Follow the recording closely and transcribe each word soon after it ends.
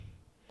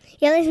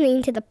You're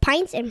listening to the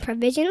Pints and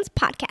Provisions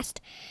podcast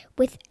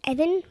with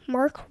Evan,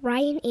 Mark,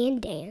 Ryan, and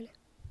Dan.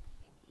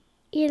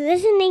 You're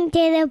listening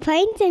to the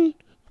Pints and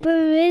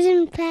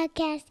Provisions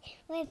podcast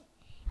with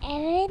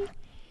Evan,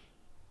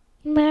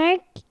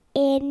 Mark,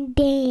 and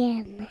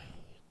Dan.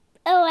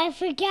 Oh, I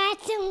forgot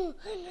someone.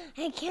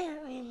 I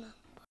can't remember.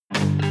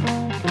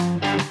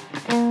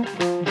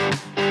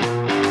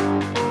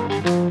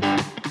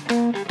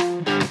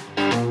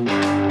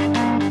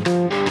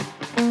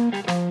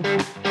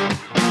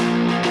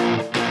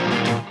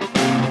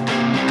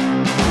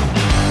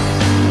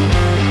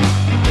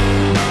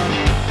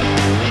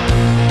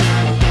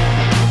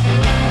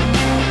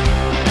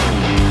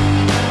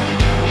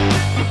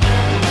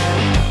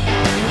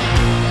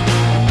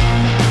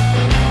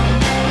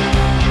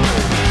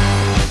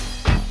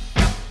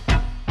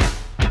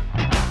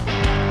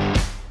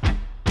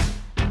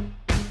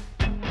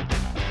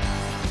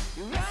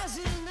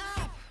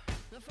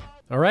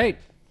 All right.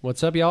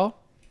 What's up, y'all?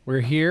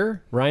 We're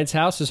here. Ryan's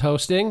house is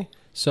hosting.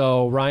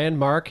 So Ryan,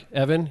 Mark,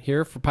 Evan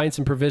here for Pints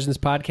and Provisions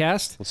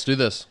podcast. Let's do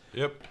this.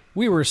 Yep.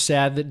 We were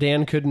sad that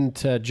Dan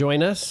couldn't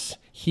join us.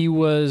 He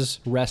was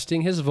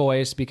resting his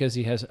voice because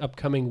he has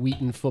upcoming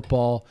Wheaton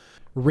football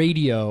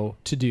radio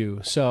to do.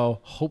 So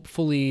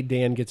hopefully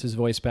Dan gets his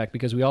voice back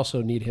because we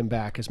also need him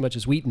back as much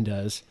as Wheaton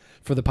does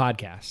for the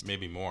podcast.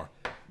 Maybe more.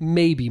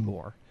 Maybe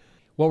more.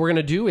 What we're going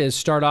to do is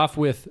start off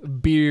with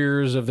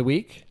beers of the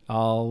week.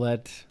 I'll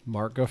let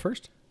Mark go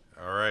first.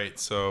 All right.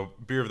 So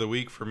beer of the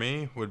week for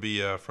me would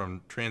be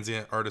from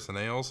Transient Artisan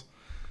Ales,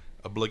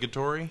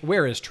 Obligatory.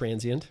 Where is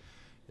Transient?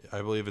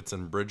 I believe it's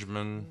in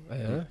Bridgman,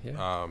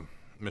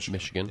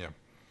 Michigan. Yeah.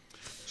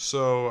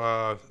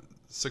 So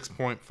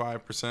 6.5%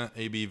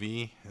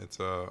 ABV. It's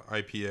a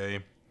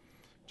IPA.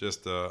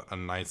 Just a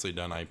nicely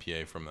done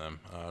IPA from them.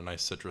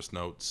 Nice citrus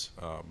notes.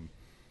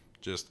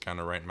 Just kind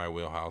of right in my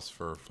wheelhouse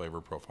for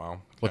flavor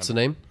profile. What's the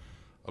name?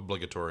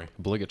 Obligatory.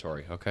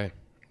 Obligatory. Okay.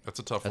 That's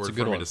a tough That's word a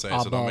good for me one. to say,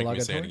 so don't make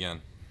me say it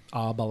again.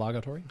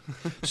 Obligatory.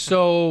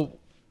 So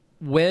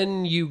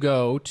when you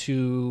go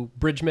to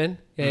Bridgman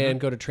and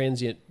go to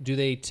Transient, do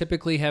they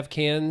typically have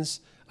cans?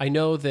 I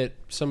know that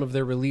some of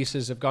their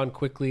releases have gone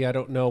quickly. I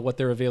don't know what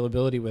their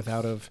availability with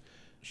out of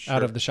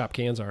the shop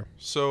cans are.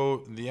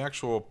 So the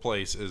actual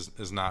place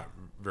is not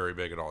very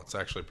big at all. It's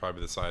actually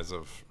probably the size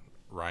of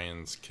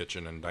Ryan's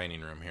kitchen and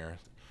dining room here.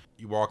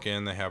 You walk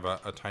in, they have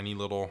a tiny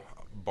little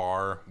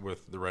bar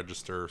with the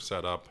register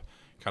set up,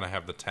 kind of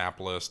have the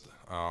tap list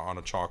on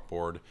a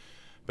chalkboard.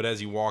 But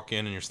as you walk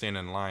in and you're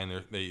standing in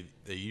line, they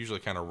usually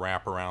kind of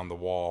wrap around the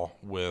wall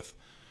with,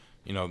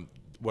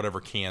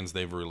 whatever cans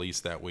they've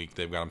released that week.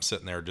 They've got them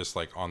sitting there just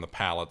like on the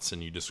pallets,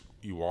 and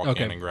you walk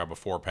in and grab a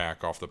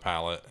 4-pack off the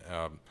pallet.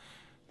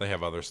 They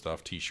have other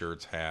stuff,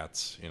 T-shirts,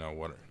 hats,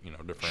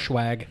 different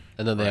Swag.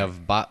 And then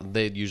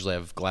they usually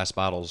have glass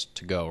bottles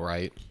to go,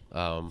 right?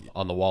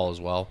 On the wall as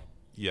well.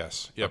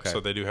 Yes. Yep. Okay. So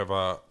they do have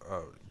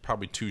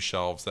probably 2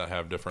 shelves that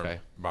have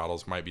different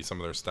bottles. Might be some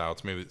of their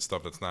stouts, maybe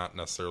stuff that's not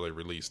necessarily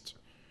released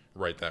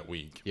right that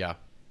week. Yeah.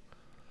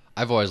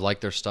 I've always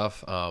liked their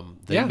stuff.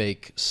 They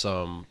make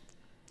some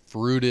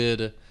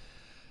fruited,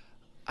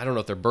 I don't know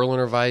if they're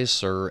Berliner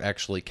Weiss or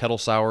actually kettle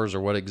sours or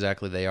what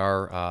exactly they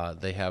are.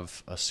 They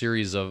have a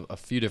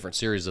few different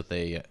series that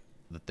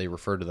they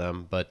refer to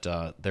them, but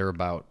they're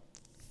about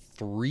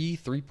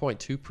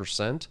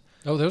 3.2%.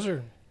 Oh, those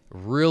are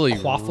really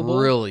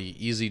quaffable? Really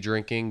easy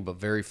drinking, but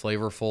very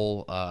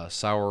flavorful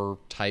sour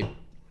type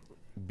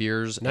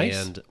beers.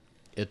 Nice. And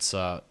it's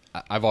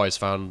I've always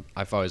found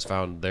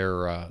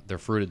their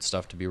fruited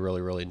stuff to be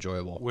really, really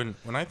enjoyable. When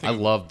I I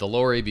love the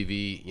lower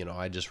ABV.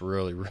 I just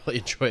really, really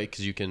enjoy it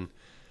because you can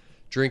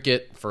drink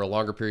it for a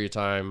longer period of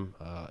time,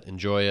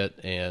 enjoy it,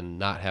 and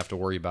not have to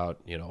worry about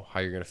how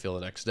you're going to feel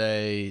the next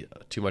day,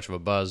 too much of a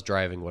buzz,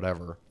 driving,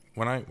 whatever.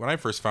 When I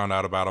first found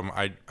out about them,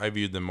 I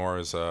viewed them more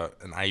as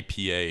an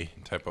IPA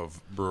type of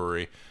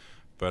brewery,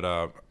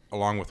 but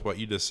along with what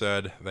you just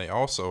said, they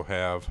also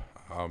have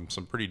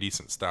some pretty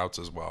decent stouts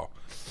as well.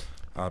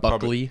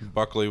 Buckley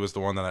was the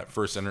one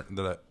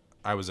that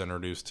I was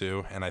introduced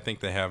to, and I think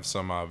they have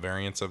some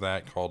variants of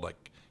that called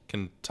like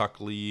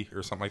Kentucky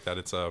or something like that.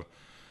 It's a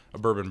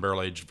bourbon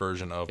barrel aged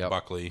version of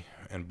Buckley,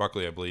 and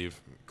Buckley, I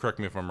believe, correct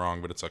me if I'm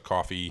wrong, but it's a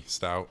coffee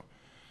stout.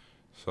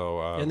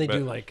 So and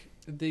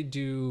they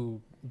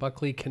do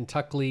Buckley,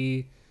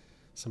 Kentucky,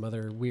 some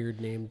other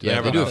weird named. Yeah,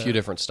 they do a few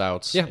different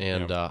stouts. Yeah.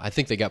 And I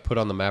think they got put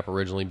on the map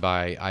originally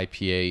by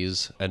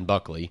IPAs and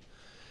Buckley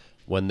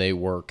when they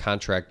were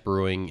contract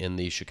brewing in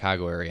the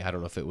Chicago area. I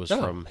don't know if it was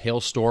from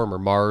Hailstorm or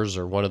Mars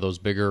or one of those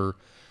bigger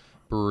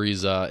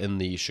breweries in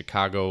the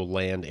Chicago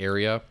land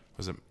area.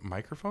 Was it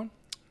Microphone?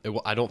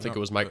 I don't think it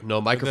was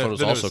Microphone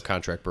was also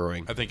contract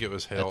brewing. I think it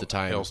was at the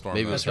time. Hailstorm.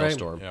 Maybe it was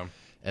Hailstorm. Yeah.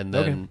 And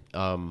then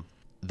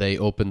they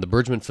opened the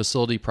Bridgman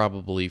facility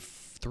probably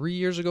 4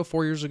 years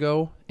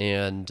ago,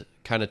 and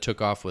kind of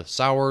took off with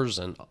sours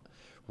and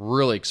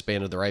really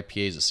expanded their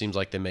IPAs. It seems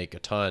like they make a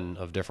ton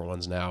of different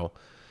ones now.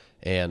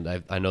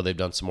 And I know they've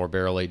done some more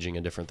barrel aging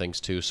and different things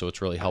too, so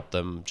it's really helped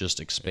them just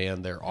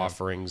expand their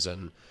offerings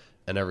and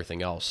and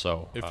everything else.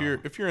 So if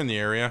you're in the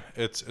area,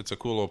 it's a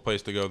cool little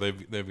place to go.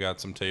 They've got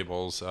some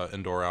tables,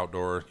 indoor,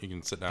 outdoor. You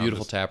can sit down.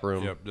 Beautiful tap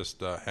room. Yep,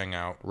 just hang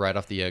out right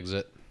off the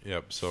exit.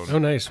 Yep. So Oh,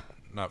 nice.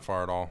 not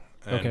far at all.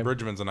 And Okay.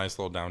 Bridgman's a nice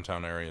little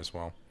downtown area as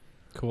well.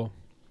 Cool.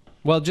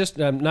 Well, just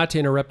not to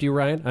interrupt you,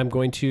 Ryan, I'm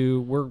going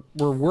to.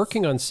 We're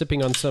working on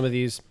sipping on some of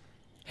these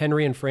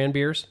Henry and Fran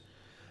beers.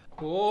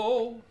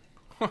 Oh.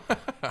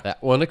 That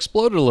one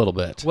exploded a little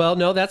bit. Well,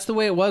 no, that's the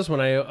way it was when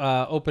I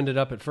opened it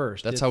up at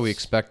first. That's how we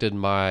expected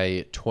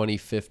my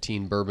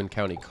 2015 Bourbon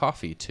County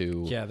coffee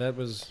to. Yeah, that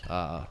was.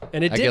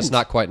 And it I didn't. guess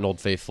not quite an Old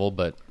Faithful,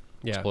 but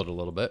Yeah. exploded a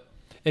little bit.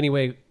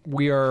 Anyway,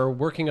 we are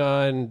working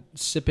on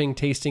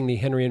tasting the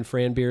Henry and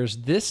Fran beers.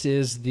 This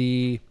is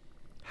the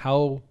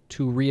How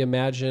to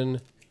Reimagine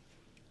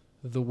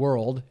the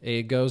World,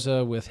 a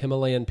Goza with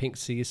Himalayan pink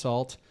sea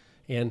salt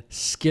and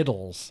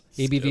Skittles,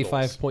 ABV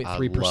Skittles.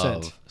 5.3%. I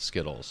love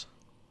Skittles.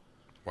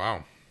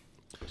 Wow.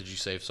 Did you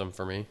save some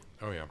for me?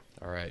 Oh yeah.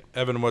 All right.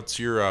 Evan, what's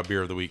your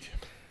beer of the week?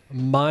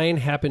 Mine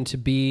happened to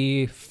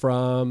be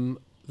from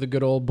the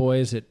good old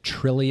boys at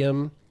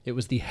Trillium. It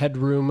was the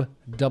Headroom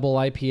Double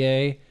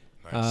IPA.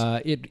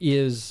 Nice. It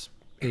is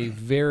a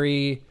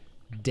very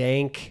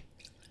dank,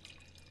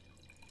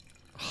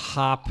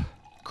 hop,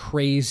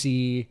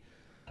 crazy,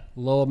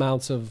 low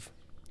amounts of,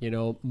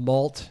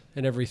 malt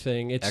and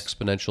everything. It's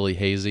Exponentially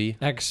hazy.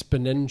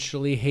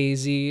 exponentially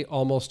hazy,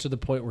 almost to the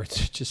point where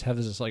it just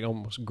has this like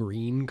almost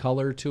green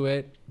color to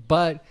it.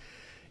 But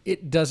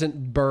it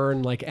doesn't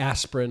burn like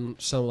aspirin,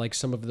 some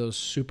of those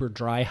super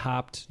dry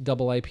hopped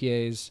double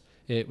IPAs.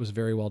 It was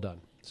very well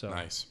done. So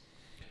Nice.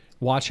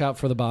 watch out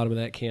for the bottom of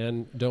that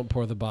can. Don't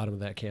pour the bottom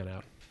of that can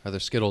out. Are there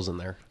Skittles in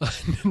there?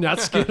 Not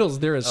Skittles.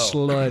 There is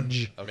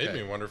sludge. Made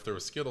me wonder if there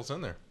was Skittles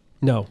in there.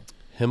 No.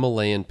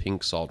 Himalayan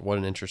pink salt. What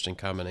an interesting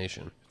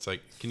combination. It's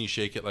like, can you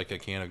shake it like a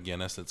can of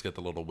Guinness that's got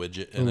the little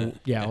widget in it?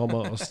 Yeah,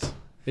 almost.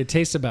 It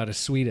tastes about as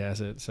sweet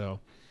as it. So,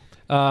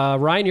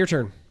 Ryan, your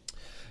turn.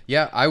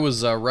 Yeah, I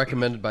was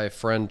recommended by a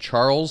friend,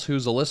 Charles,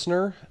 who's a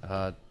listener.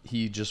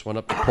 He just went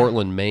up to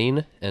Portland,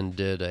 Maine, and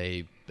did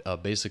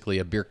basically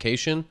a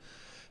beercation,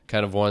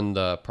 kind of one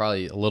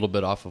probably a little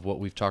bit off of what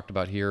we've talked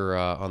about here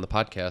on the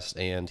podcast.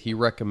 And he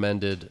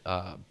recommended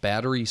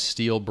Battery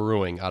Steel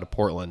Brewing out of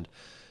Portland.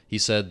 He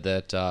said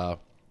that,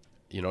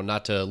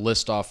 not to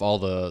list off all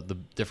the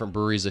different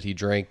breweries that he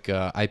drank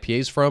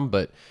IPAs from,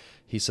 but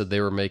he said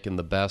they were making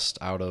the best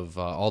out of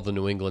all the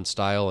New England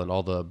style and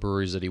all the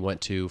breweries that he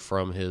went to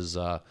from his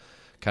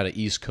kind of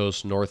East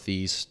Coast,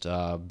 Northeast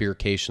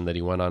beercation that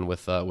he went on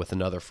with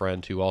another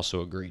friend who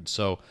also agreed.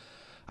 So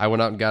I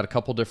went out and got a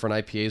couple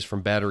different IPAs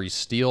from Battery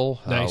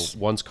Steel. Nice.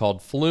 One's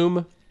called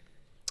Flume.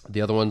 The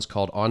other one's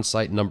called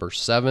On-Site Number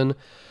 7.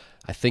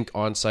 I think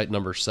On-Site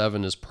Number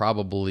 7 is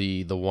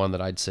probably the one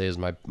that I'd say is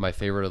my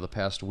favorite of the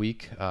past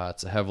week.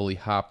 It's a heavily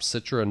hopped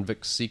Citra and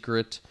Vic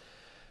Secret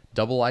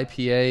double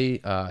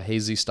IPA,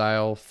 hazy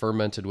style,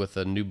 fermented with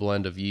a new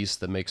blend of yeast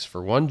that makes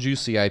for one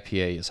juicy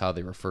IPA is how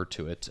they refer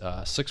to it.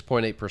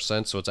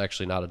 6.8%, so it's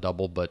actually not a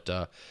double, but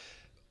a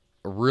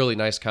really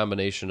nice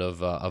combination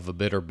of a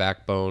bitter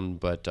backbone,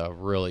 but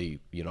really,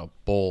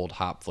 bold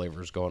hop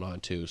flavors going on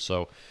too.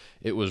 So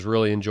it was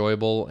really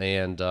enjoyable,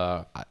 and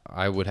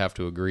I would have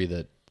to agree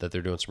that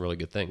they're doing some really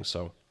good things.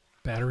 So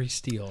Battery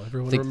Steel.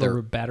 Everyone think remember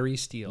they're- Battery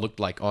Steel. looked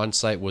like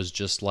On-Site was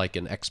just like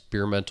an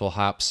experimental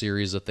hop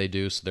series that they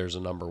do. So there's a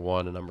number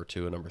 1, a number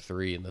 2, a number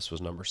 3, and this was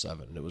number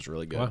 7. And it was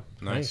really good. Wow,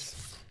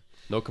 Nice.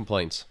 No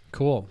complaints.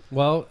 Cool.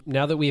 Well,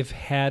 now that we've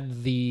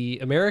had the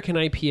American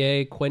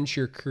IPA, Quench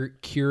Your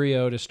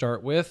Curio to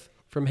start with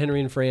from Henry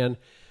and Fran,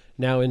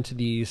 now into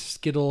the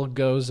Skittle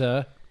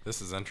Goza.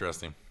 This is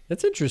interesting.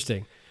 That's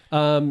interesting.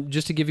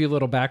 Just to give you a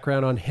little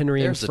background on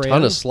Henry There's a and Fran.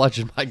 ton of sludge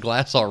in my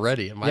glass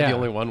already. Am I Yeah. the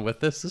only one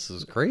with this? This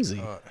is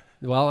crazy.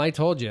 Well, I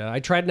told you. I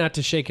tried not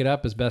to shake it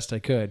up as best I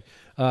could.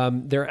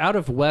 They're out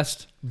of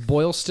West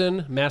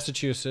Boylston,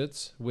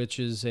 Massachusetts, which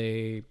is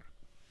a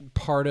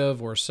part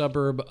of or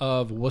suburb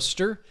of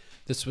Worcester.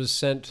 This was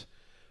sent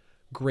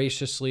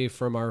graciously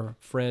from our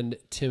friend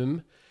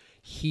Tim.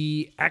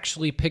 He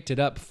actually picked it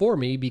up for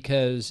me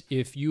because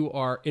if you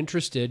are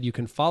interested, you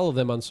can follow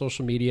them on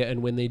social media.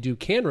 And when they do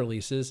can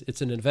releases,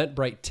 it's an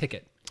Eventbrite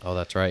ticket. Oh,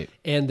 that's right.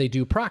 And they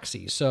do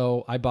proxy.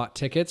 So I bought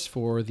tickets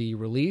for the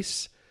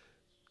release.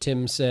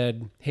 Tim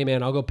said, "Hey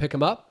man, I'll go pick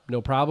them up.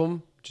 No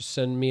problem. Just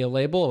send me a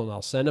label and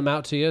I'll send them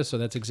out to you." So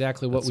that's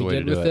exactly what That's the we way to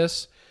did do with it.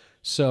 this.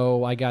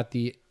 So I got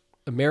the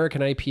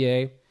American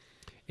IPA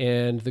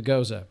and the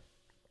Goza.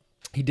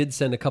 He did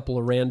send a couple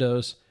of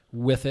randos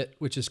with it,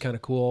 which is kind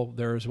of cool.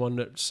 There's one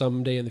that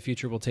someday in the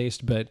future we'll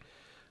taste, but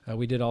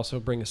we did also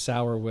bring a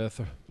sour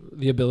with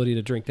the ability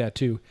to drink that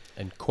too.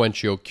 And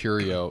Quench Your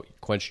Curio,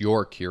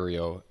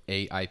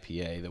 a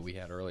IPA that we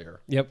had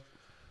earlier. Yep.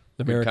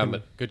 The Good,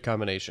 American. good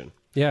combination.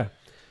 Yeah.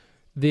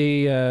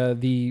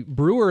 The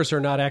brewers are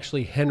not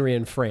actually Henry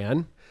and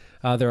Fran.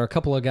 There are a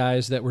couple of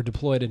guys that were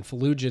deployed in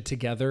Fallujah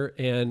together,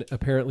 and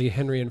apparently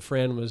Henry and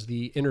Fran was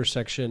the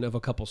intersection of a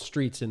couple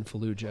streets in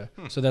Fallujah.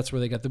 So that's where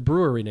they got the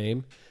brewery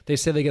name. They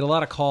say they get a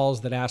lot of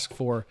calls that ask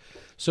for,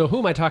 so who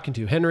am I talking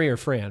to, Henry or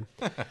Fran?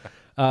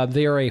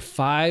 They are a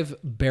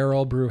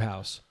 5-barrel brew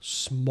house.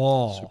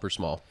 Small. Super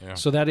small. Yeah.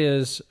 So that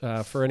is,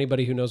 for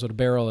anybody who knows what a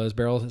barrel is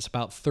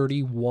about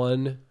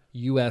 31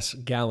 U.S.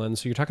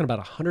 gallons. So you're talking about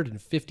a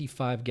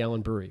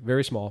 155-gallon brewery.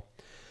 Very small.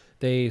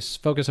 They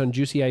focus on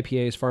juicy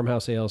IPAs,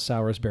 farmhouse ales,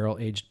 sours,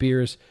 barrel-aged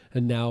beers,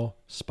 and now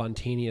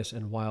spontaneous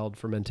and wild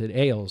fermented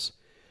ales.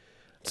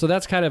 So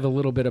that's kind of a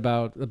little bit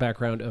about the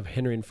background of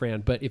Henry and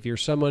Fran. But if you're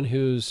someone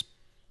who's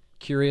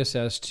curious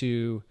as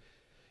to,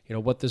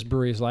 what this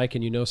brewery is like,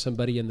 and you know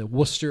somebody in the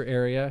Worcester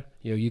area,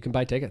 you can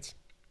buy tickets.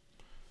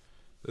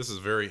 This is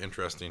very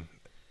interesting.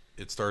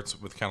 It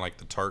starts with kind of like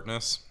the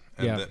tartness,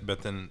 and Yeah.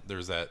 but then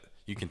there's that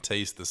you can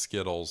taste the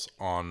Skittles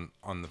on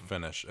the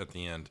finish at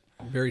the end.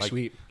 Very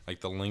sweet.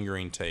 Like the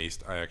lingering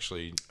taste. I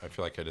feel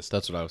like I just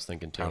That's what I was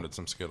thinking too. pounded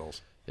some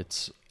Skittles.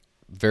 It's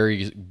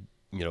very,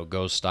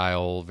 ghost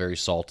style, very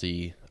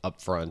salty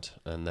up front,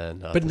 and then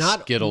But the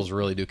not- Skittles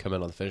really do come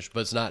in on the finish.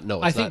 But it's not.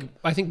 No, it's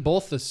I think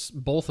both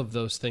of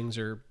those things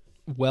are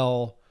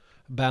well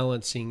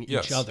balancing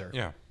Yes. each other.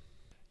 Yeah.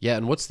 Yeah,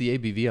 and what's the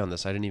ABV on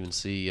this? I didn't even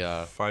see.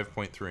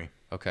 5.3.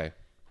 Okay,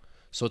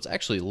 so it's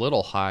actually a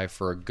little high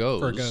for a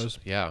Goes. For a Goes.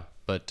 Yeah,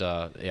 but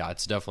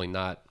it's definitely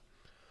not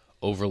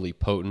overly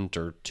potent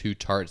or too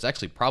tart. It's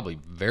actually probably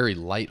very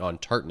light on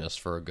tartness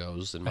for a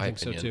Goes, in my think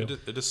so, opinion. too.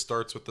 It just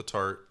starts with the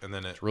tart, and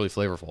then It's really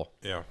flavorful.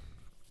 yeah.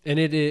 And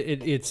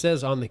it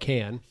says on the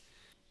can,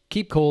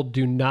 keep cold,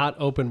 do not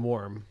open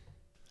warm.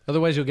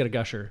 Otherwise you'll get a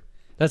gusher.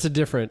 That's a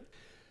different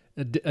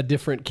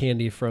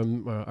candy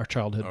from our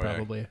childhood, Oh, yeah.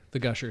 probably. The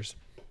gushers.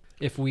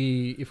 If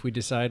we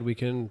decide we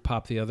can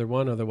pop the other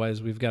one,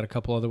 otherwise we've got a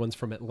couple other ones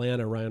from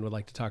Atlanta Ryan would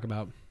like to talk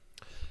about.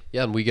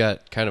 Yeah, and we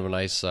got kind of a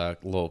nice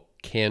little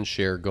can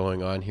share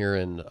going on here,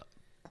 and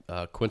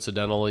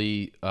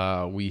coincidentally,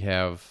 we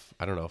have,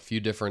 I don't know, a few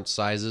different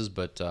sizes,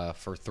 but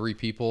for 3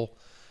 people,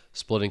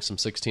 splitting some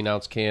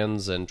 16-ounce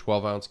cans and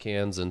 12-ounce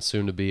cans, and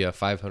soon to be a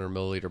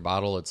 500-milliliter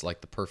bottle. It's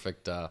like the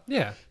perfect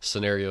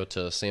scenario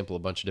to sample a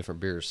bunch of different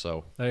beers.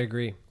 So I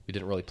agree. we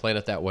didn't really plan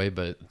it that way,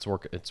 but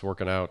it's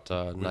working out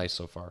nice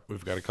so far.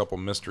 We've got a couple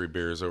mystery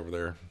beers over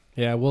there.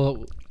 Yeah,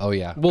 we'll Oh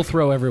yeah,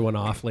 throw everyone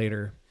off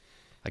later.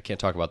 I can't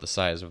talk about the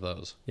size of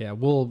those. Yeah,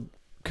 we'll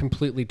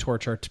completely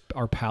torch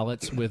our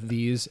palates with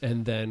these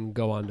and then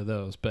go on to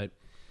those. But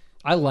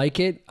I like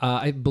it.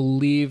 I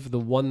believe the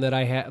one that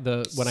I had,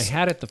 when I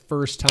had it the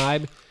first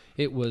time,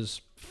 it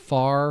was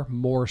far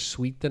more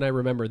sweet than I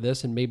remember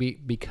this, and maybe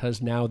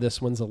because now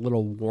this one's a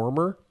little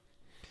warmer.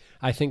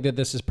 I think that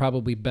this is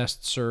probably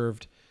best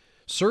served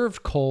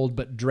cold,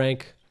 but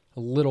drank a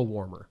little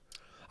warmer.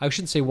 I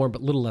shouldn't say warm,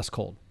 but a little less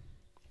cold.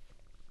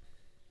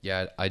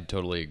 Yeah, I'd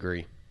totally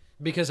agree.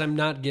 Because I'm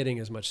not getting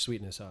as much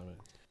sweetness out of it.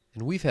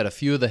 And we've had a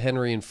few of the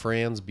Henry and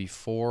Fran's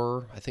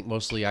before. I think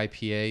mostly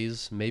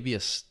IPAs. Maybe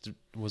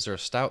was there a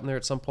stout in there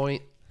at some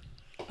point?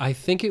 I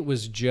think it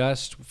was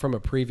just from a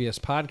previous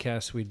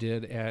podcast we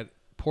did at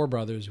Poor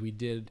Brothers. We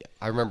did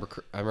I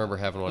remember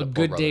having one. a at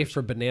Poor Good Day Brothers.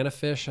 for Banana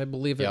Fish, I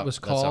believe Yeah, it was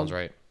that called. sounds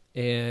right.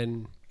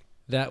 And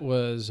that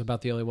was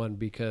about the only one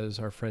because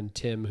our friend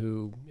Tim,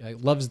 who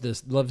loves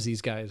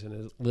these guys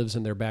and lives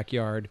in their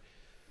backyard,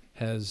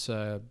 has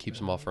Keeps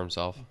them all for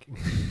himself.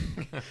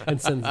 and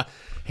sends.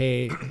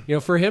 Hey,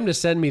 for him to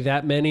send me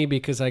that many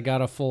because I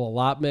got a full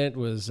allotment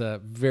was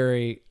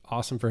very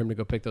awesome for him to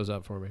go pick those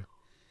up for me.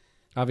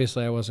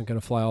 Obviously, I wasn't going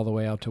to fly all the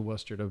way out to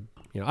Worcester to,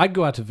 I'd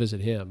go out to visit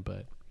him,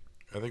 but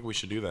I think we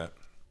should do that.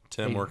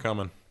 Tim, Hey. we're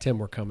coming. Tim,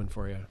 we're coming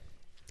for you.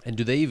 And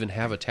do they even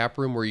have a tap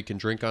room where you can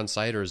drink on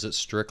site, or is it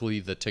strictly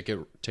the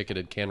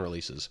ticketed can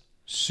releases?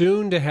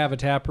 Soon to have a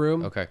tap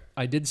room. Okay.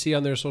 I did see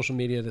on their social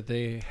media that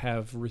they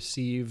have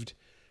received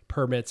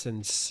permits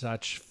and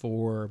such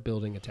for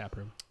building a tap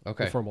room.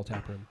 Okay. A formal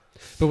tap room.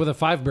 But with a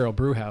 5-barrel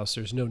brew house,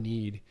 there's no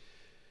need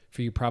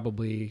for you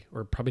probably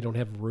don't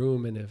have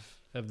room and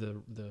have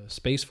the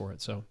space for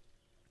it. So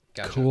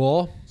Gotcha.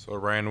 cool. So,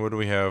 Ryan, what do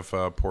we have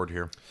poured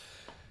here?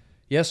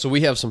 Yeah, so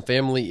we have some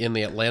family in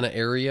the Atlanta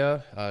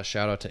area.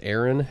 Shout out to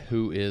Aaron,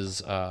 who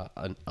is a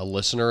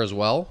listener as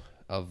well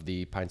of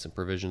the Pints and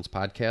Provisions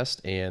podcast,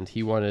 and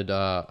he wanted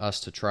us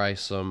to try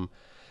some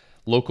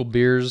local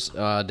beers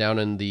down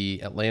in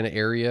the Atlanta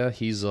area.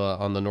 He's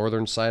on the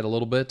northern side a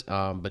little bit,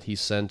 but he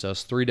sent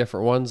us 3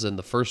 different ones, and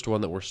the first one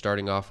that we're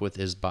starting off with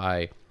is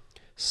by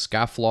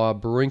Scofflaw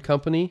Brewing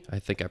Company. I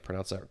think I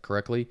pronounced that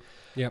correctly.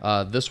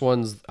 Yep. This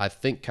one's, I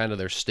think, kind of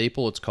their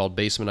staple. It's called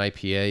Basement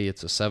IPA.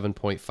 It's a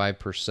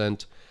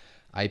 7.5%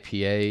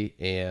 IPA,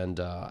 and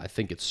I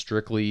think it's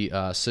strictly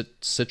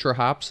Citra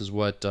hops is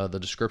what the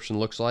description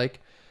looks like.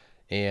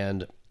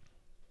 And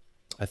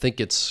I think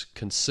it's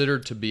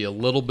considered to be a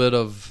little bit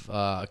of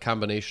a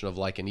combination of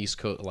like an East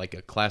Coast, like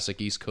a classic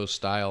East Coast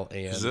style,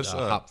 and Is this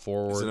hop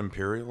forward. Is it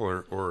imperial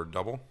or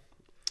double?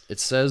 It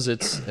says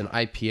it's an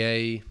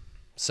IPA.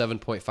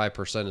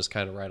 7.5% is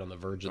kind of right on the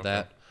verge of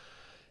that.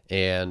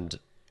 And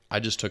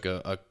I just took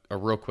a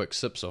real quick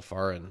sip so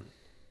far, and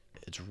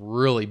it's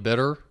really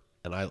bitter,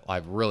 and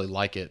I really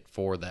like it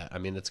for that. I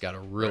mean, it's got a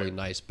really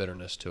nice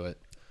bitterness to it.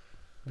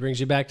 Brings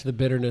you back to the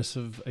bitterness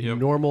of a Yep.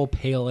 normal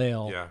pale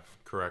ale. Yeah,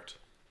 correct.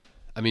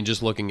 I mean,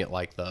 just looking at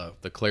like the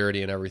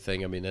clarity and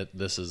everything. I mean,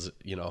 this is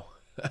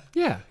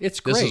Yeah, it's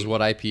great. this is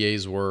what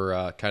IPAs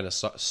were kind of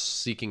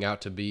seeking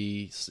out to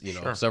be,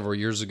 several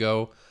years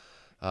ago.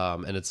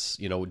 And it's,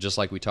 just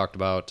like we talked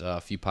about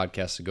a few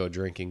podcasts ago,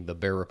 drinking the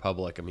Bear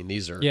Republic. I mean,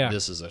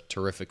 this is a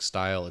terrific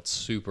style. It's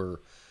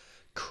super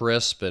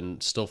crisp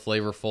and still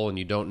flavorful, and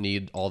you don't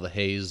need all the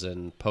haze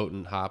and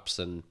potent hops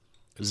and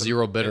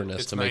zero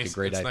bitterness to make a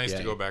great IPA. It's nice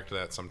to go back to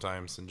that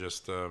sometimes and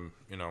just,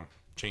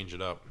 change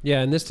it up. Yeah,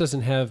 and this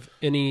doesn't have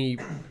any...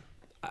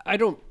 I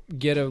don't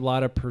get a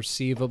lot of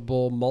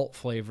perceivable malt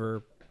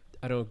flavor.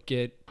 I don't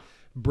get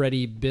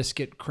bready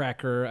biscuit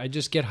cracker. I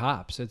just get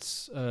hops.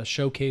 It's a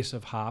showcase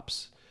of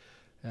hops.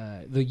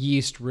 The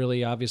yeast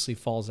really obviously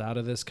falls out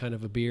of this kind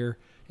of a beer,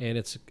 and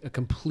it's a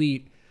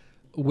complete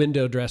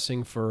window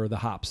dressing for the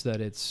hops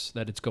that it's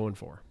going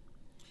for.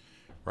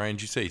 Ryan,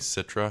 did you say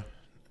Citra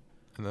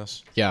in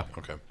this? Yeah.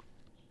 Okay.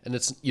 And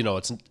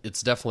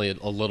it's definitely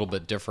a little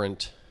bit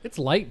different. It's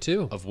light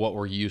too. Of what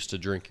we're used to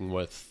drinking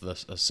with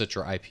a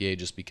Citra IPA,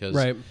 just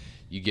because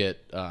you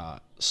get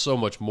so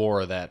much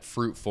more of that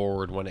fruit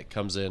forward when it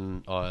comes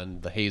in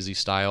on the hazy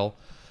style.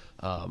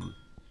 I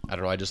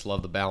don't know. I just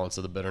love the balance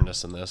of the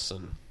bitterness in this,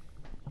 and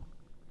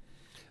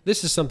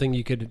this is something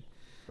you could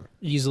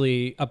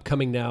easily,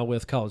 upcoming now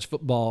with college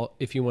football,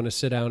 if you want to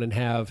sit down and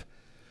have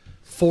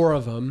 4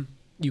 of them,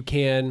 you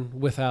can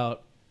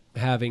without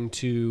having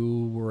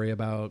to worry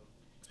about.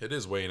 It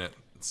is weighing at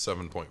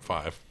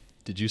 7.5.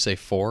 Did you say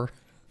 4?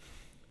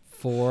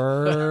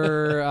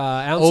 4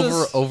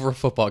 ounces? Over a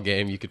football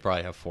game, you could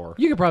probably have 4.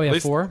 You could probably At have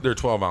least 4. They're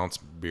 12-ounce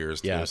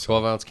beers, too. Yeah,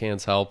 12-ounce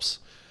cans helps.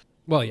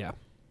 Well, yeah.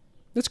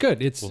 It's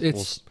good. It's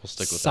We'll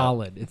stick with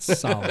solid. It's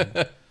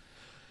solid.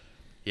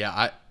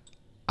 Yeah,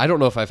 I don't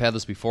know if I've had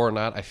this before or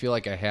not. I feel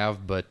like I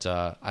have, but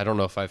I don't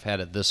know if I've had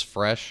it this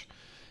fresh.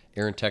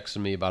 Aaron texted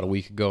me about a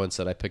week ago and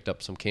said, I picked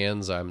up some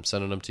cans. I'm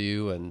sending them to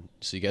you, and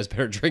so you guys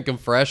better drink them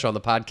fresh on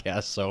the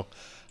podcast. So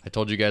I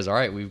told you guys, all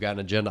right, we've got an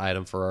agenda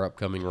item for our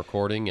upcoming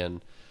recording,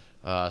 and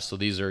so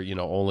these are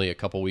only a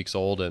couple weeks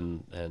old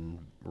and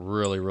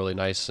really, really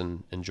nice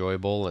and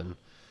enjoyable and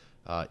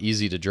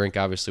easy to drink,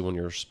 obviously, when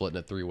you're splitting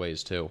it 3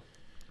 ways too.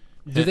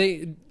 Do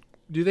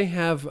they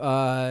have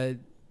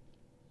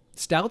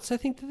stouts? I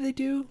think that they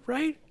do,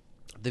 right?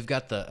 They've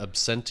got the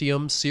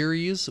Absentium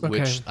series,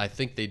 which I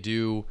think they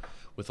do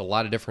with a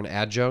lot of different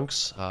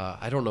adjuncts.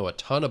 I don't know a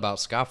ton about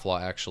Scofflaw,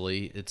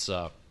 actually. It's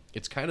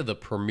kind of the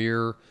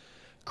premier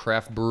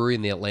craft brewery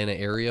in the Atlanta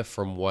area,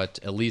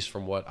 at least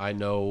from what I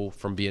know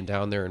from being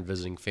down there and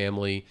visiting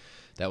family.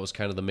 That was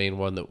kind of the main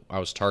one that I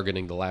was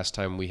targeting the last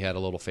time we had a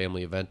little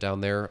family event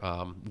down there.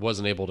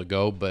 Wasn't able to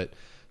go, but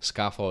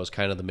Scofflaw is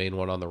kind of the main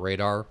one on the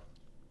radar.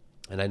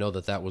 And I know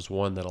that was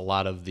one that a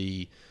lot of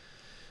the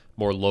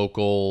more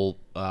local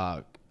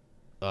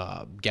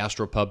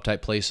gastropub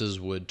type places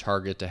would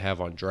target to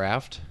have on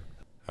draft.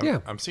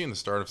 I'm seeing the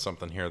start of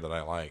something here that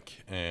I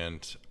like,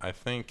 and I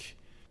think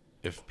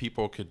if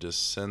people could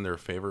just send their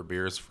favorite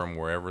beers from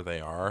wherever they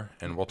are,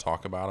 and we'll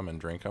talk about them and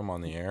drink them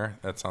on the air,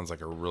 that sounds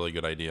like a really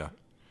good idea.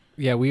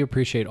 Yeah, we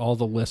appreciate all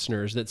the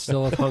listeners that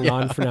still have hung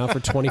on for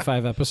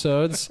 25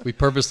 episodes. We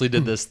purposely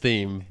did this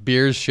theme,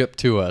 beers shipped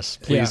to us.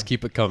 Please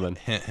keep it coming.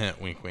 Hint,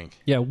 hint, wink, wink.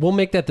 Yeah, we'll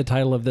make that the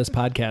title of this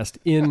podcast.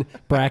 In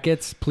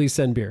brackets, please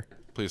send beer.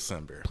 Please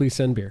send beer. Please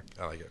send beer.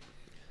 I like it.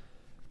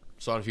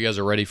 So if you guys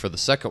are ready for the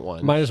second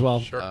one. Might as well.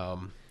 Sure.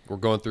 We're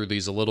going through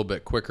these a little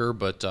bit quicker,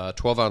 but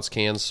 12-ounce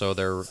cans, so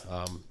they're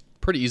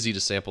pretty easy to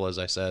sample, as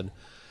I said.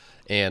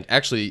 And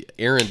actually,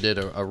 Aaron did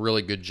a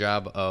really good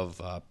job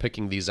of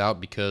picking these out,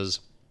 because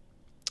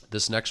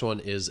this next one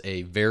is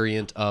a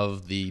variant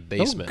of the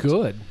Basement.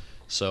 Oh, good.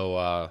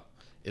 So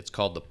it's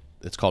called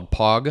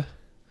Pog,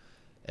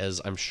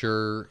 as I'm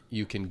sure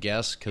you can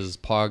guess, because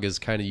Pog is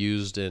kind of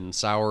used in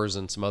sours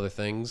and some other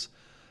things.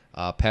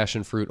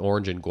 Passion fruit,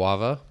 orange, and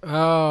guava.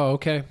 Oh,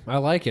 okay. I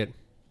like it.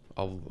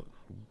 I'll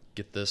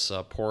get this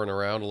pouring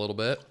around a little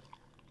bit.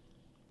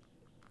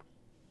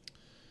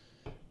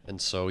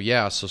 And so,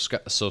 yeah, so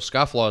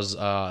Scofflaw's,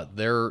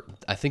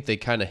 I think they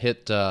kind of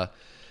hit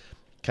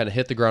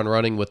the ground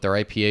running with their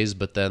IPAs,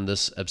 but then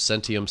this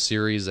Absentium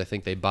series, I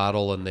think they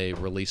bottle and they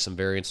release some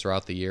variants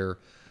throughout the year,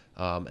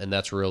 and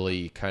that's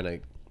really kind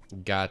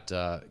of got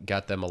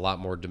them a lot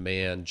more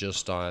demand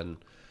just on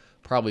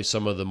probably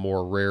some of the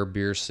more rare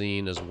beer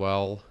scene as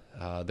well.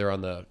 They're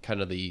on the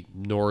kind of the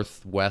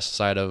northwest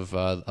side of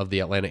the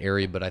Atlanta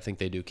area, but I think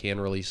they do can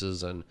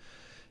releases and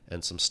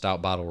some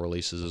stout bottle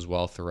releases as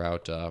well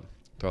throughout the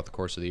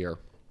course of the year.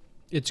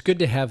 It's good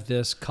to have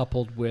this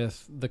coupled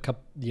with the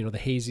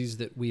hazies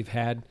that we've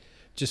had,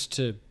 just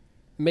to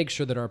make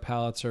sure that our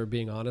palates are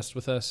being honest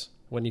with us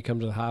when you come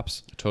to the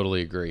hops. I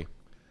totally agree.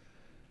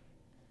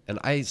 And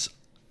I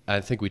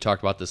think we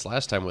talked about this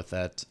last time with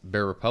that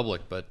Bear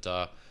Republic,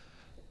 but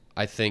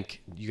I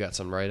think you got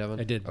some right, Evan?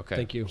 I did. Okay.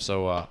 Thank you.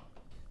 So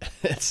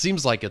it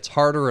seems like it's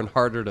harder and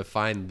harder to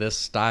find this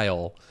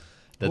style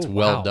that's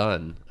well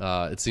done.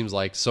 It seems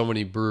like so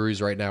many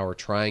breweries right now are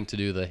trying to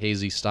do the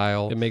hazy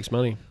style. It makes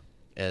money.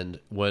 And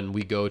when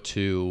we go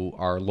to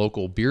our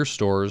local beer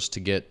stores to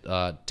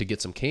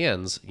get some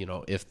cans,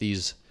 if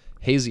these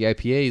hazy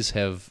IPAs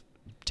have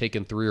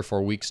taken 3 or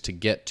 4 weeks to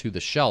get to the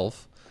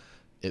shelf,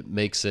 it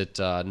makes it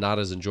not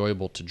as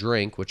enjoyable to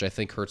drink, which I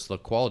think hurts the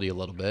quality a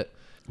little bit.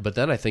 But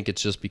then I think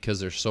it's just because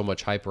there's so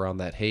much hype around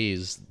that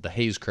haze, the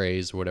haze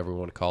craze, or whatever we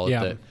want to call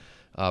it,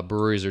 that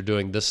breweries are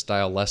doing this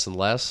style less and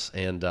less,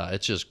 and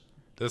it's just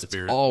this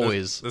beer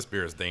is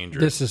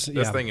dangerous.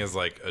 This thing is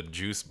like a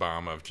juice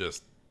bomb of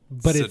just.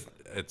 But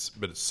it's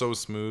so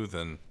smooth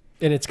and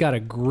it's got a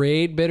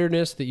great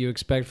bitterness that you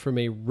expect from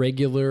a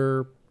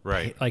regular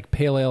like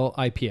pale ale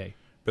IPA.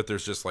 But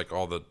there's just like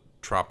all the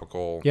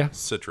tropical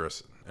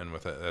citrus, and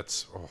with it,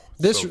 that's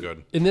so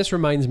good. And this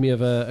reminds me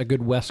of a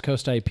good West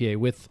Coast IPA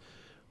with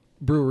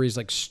breweries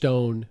like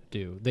Stone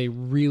do. They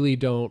really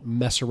don't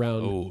mess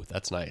around. Oh,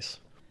 that's nice.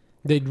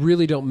 They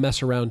really don't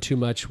mess around too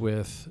much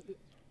with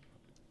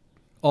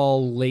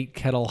all late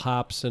kettle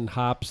hops and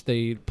hops.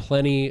 They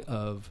plenty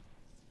of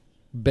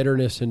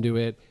bitterness into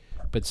it,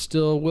 but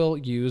still will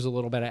use a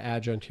little bit of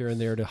adjunct here and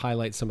there to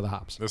highlight some of the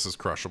hops. This is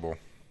crushable.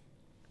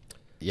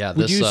 Yeah,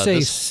 would you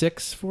say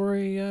 6 for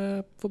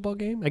a football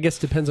game? I guess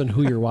it depends on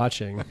who you're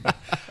watching.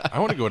 I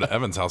want to go to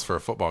Evan's house for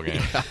a football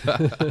game.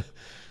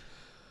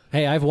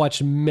 Hey, I've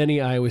watched many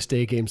Iowa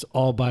State games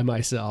all by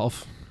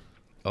myself.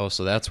 Oh,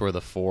 so that's where the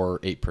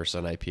 4.8%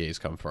 IPAs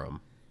come from.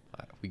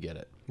 We get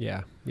it.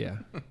 Yeah.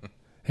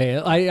 Hey,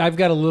 I've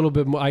got a little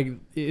bit more.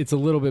 It's a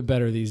little bit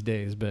better these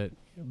days, but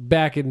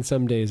back in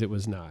some days it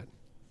was not.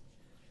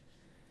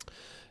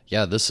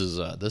 Yeah, this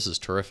is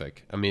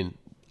terrific. I mean,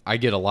 I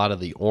get a lot of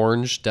the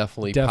orange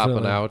definitely.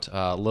 Popping out,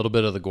 a little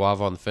bit of the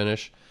guava on the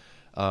finish.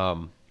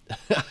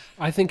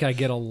 I think I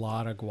get a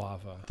lot of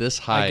guava.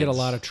 I get a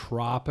lot of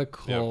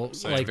tropical,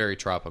 like very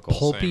tropical,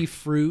 pulpy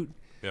fruit.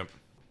 Yep,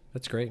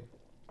 that's great.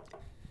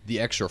 The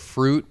extra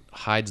fruit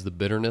hides the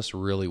bitterness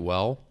really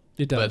well.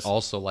 It does, but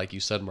also, like you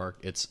said, Mark,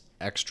 it's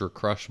extra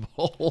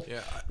crushable.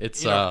 Yeah,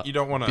 it's you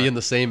don't want to be in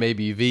the same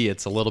ABV.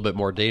 It's a little bit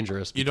more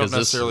dangerous. You don't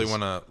necessarily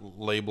want to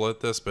label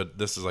it this, but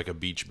this is like a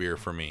beach beer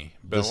for me.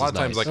 But a lot of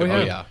times,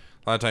 a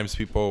lot of times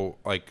people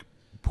like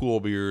pool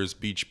beers,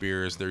 beach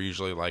beers. They're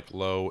usually like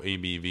low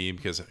ABV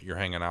because you're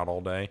hanging out all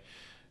day.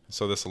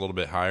 So this is a little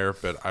bit higher,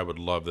 but I would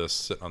love this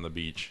sitting on the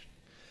beach.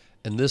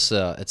 And this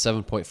at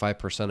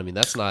 7.5%. I mean,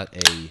 that's not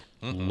a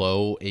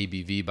low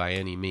ABV by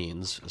any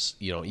means.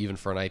 Even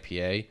for an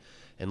IPA.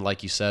 And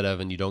like you said,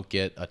 Evan, you don't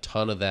get a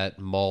ton of that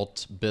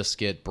malt,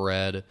 biscuit,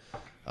 bread.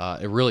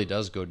 It really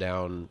does go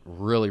down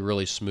really,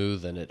 really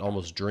smooth, and it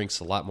almost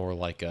drinks a lot more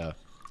like a,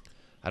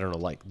 I don't know,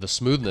 like the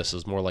smoothness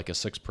is more like a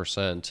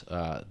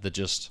 6%. That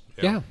just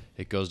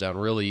it goes down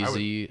really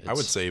easy. I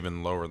would say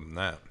even lower than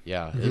that.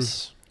 Yeah,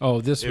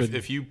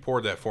 if you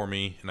poured that for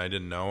me and I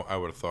didn't know, I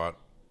would have thought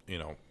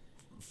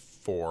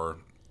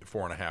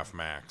 4.5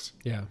 max.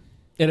 Yeah,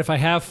 and if I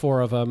have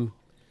 4 of them,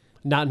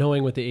 not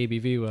knowing what the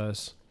ABV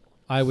was,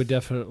 I would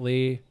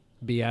definitely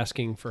be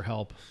asking for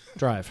help.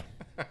 Drive.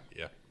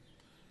 Yeah.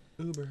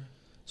 Uber.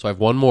 So I have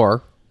one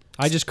more.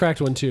 I just cracked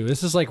one too.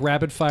 This is like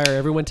rapid fire.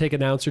 Everyone take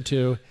an ounce or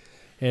two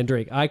and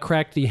drink. I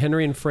cracked the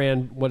Henry and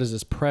Fran, what is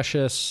this?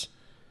 Precious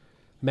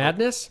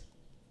Madness?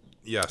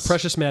 Yes.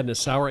 Precious Madness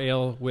sour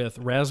ale with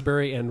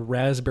raspberry and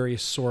raspberry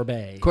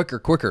sorbet.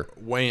 Quicker.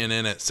 Weighing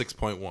in at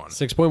 6.1.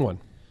 6.1.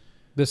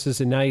 This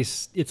is a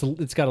nice,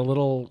 it's got a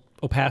little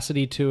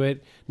opacity to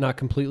it, not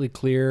completely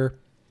clear.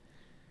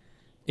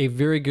 A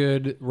very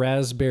good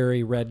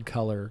raspberry red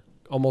color,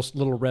 almost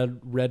little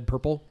red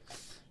purple.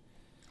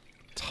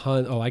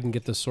 I can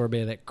get the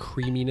sorbet, that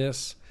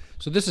creaminess.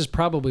 So this is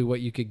probably what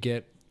you could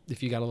get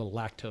if you got a little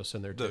lactose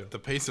in there too. The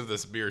pace of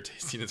this beer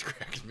tasting is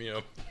cracking me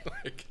up.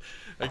 Like,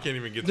 I can't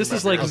even get. This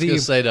is like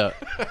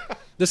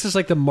This is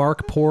like the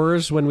Mark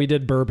pours when we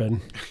did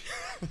bourbon.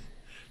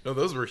 No,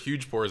 those were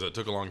huge pours that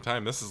took a long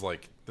time. This is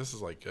like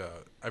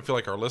I feel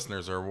like our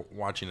listeners are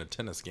watching a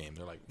tennis game.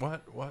 They're like,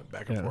 what?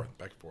 Back and forth.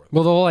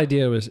 Well, the whole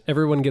idea was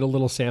everyone get a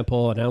little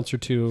sample, an ounce or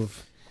two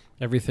of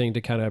everything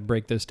to kind of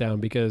break this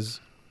down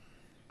because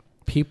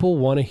people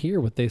want to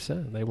hear what they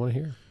said. They want to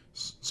hear.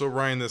 So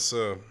Ryan, this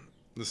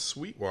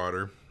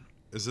Sweetwater,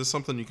 is this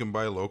something you can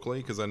buy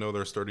locally? Because I know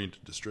they're starting to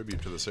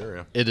distribute to this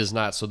area. It is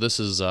not. So this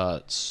is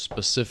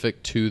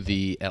specific to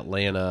the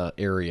Atlanta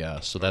area.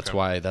 So that's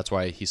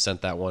why he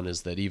sent that one.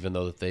 Is that even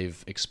though that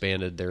they've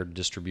expanded their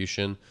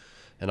distribution,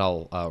 and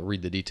I'll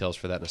read the details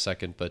for that in a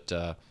second. But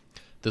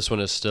this one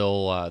is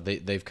still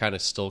they've kind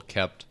of still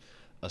kept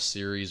a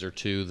series or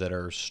two that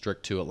are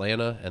strict to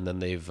Atlanta, and then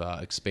they've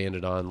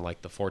expanded on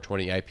like the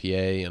 420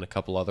 IPA and a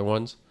couple other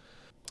ones.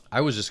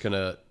 I was just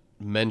gonna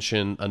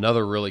mention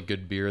another really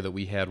good beer that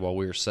we had while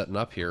we were setting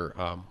up here,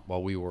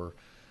 while we were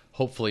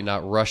hopefully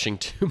not rushing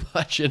too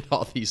much in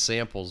all these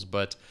samples,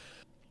 but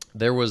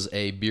there was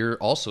a beer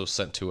also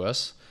sent to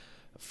us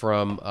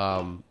from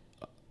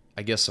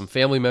I guess some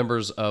family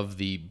members of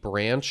the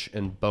Branch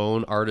and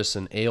Bone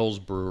Artisan Ales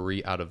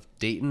Brewery out of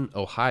Dayton,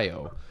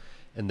 Ohio,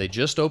 and they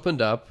just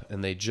opened up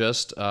and they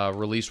just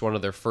released one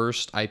of their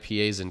first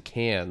IPAs in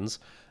cans.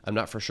 I'm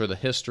not for sure the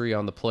history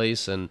on the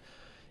place and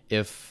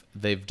if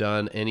they've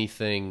done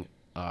anything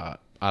out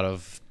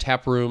of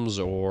tap rooms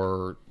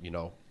or,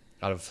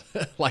 out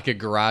of like a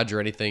garage or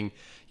anything,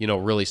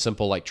 really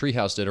simple like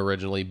Treehouse did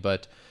originally,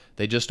 but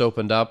they just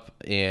opened up,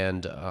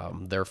 and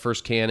their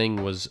first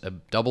canning was a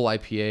double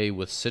IPA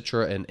with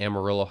Citra and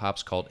Amarillo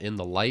hops called In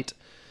the Light.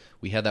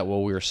 We had that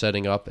while we were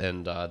setting up,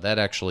 and that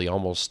actually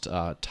almost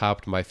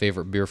topped my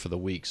favorite beer for the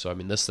week. So, I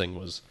mean, this thing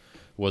was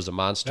a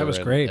monster. That was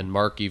great. And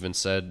Mark even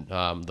said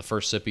the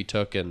first sip he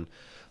took, and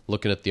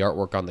looking at the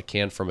artwork on the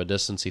can from a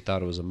distance, he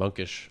thought it was a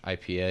monkish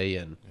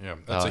IPA. And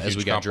that's a huge as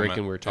we got compliment.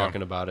 drinking, we were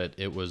talking about it.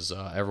 It was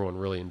everyone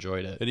really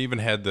enjoyed it. It even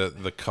had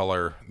the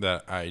color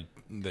that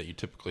you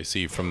typically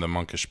see from the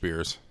monkish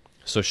beers.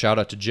 So shout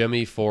out to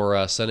Jimmy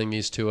for sending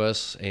these to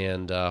us,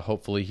 and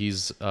hopefully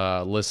he's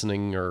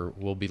listening or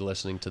will be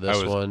listening to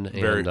this one.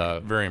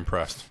 Very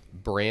impressed.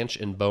 Branch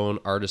and Bone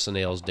Artisan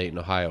Ales, Dayton,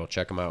 Ohio.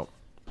 Check them out.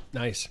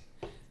 Nice.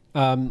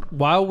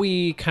 While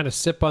we kind of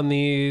sip on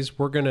these,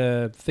 we're going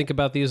to think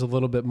about these a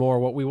little bit more.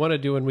 What we want to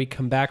do when we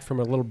come back from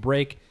a little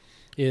break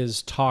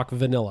is talk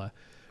vanilla.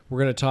 We're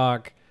going to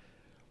talk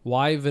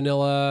why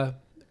vanilla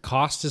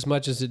costs as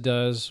much as it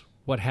does,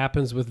 what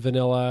happens with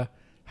vanilla,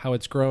 how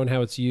it's grown,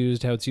 how it's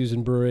used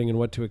in brewing, and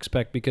what to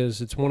expect, because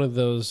it's one of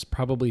those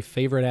probably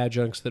favorite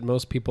adjuncts that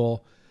most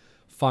people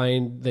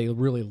find they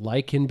really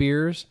like in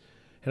beers.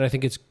 And I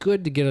think it's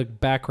good to get a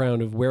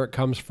background of where it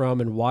comes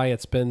from and why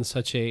it's been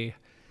such a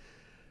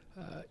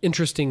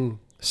interesting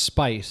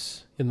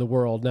spice in the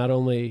world. Not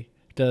only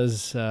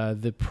does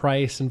the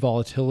price and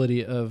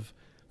volatility of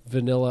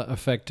vanilla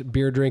affect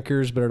beer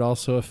drinkers, but it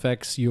also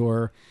affects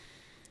your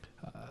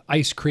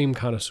ice cream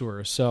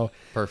connoisseurs. So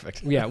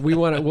perfect. Yeah,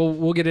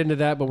 we'll get into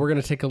that, but we're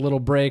going to take a little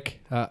break.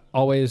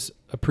 Always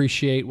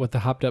appreciate what the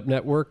Hopped Up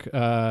Network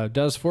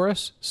does for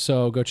us.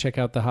 So go check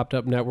out the Hopped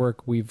Up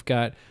Network. We've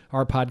got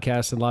our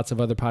podcast and lots of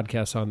other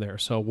podcasts on there.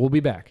 So we'll be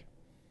back.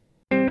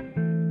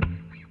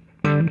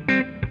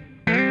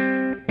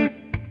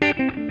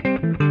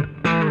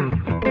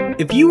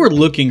 If you are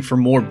looking for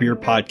more beer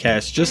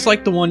podcasts just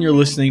like the one you're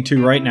listening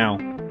to right now,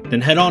 then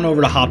head on over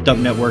to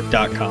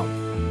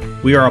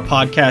hoppedupnetwork.com. We are a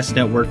podcast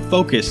network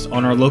focused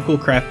on our local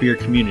craft beer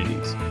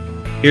communities.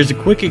 Here's a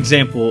quick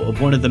example of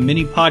one of the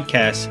many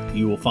podcasts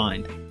you will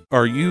find.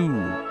 Are you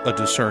a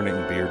discerning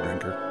beer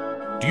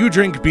drinker? Do you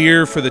drink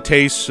beer for the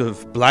tastes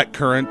of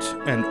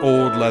blackcurrant and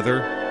old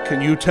leather?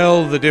 Can you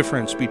tell the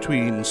difference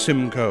between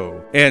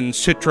Simcoe and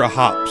Citra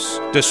hops,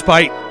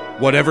 despite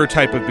whatever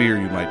type of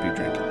beer you might be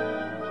drinking?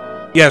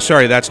 Yeah,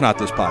 sorry, that's not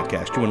this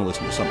podcast. You want to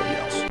listen to somebody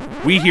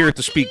else. We here at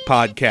the Speak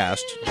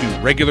Podcast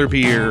do regular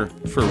beer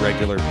for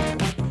regular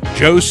people.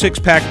 Joe's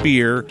Six-Pack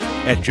Beer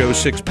at Joe's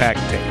Six-Pack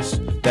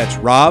Taste. That's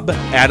Rob,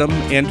 Adam,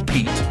 and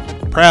Pete,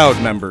 proud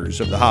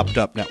members of the Hopped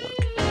Up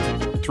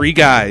Network. 3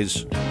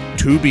 guys,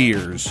 2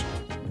 beers,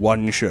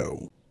 1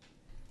 show.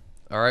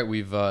 All right,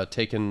 we've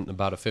taken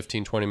about a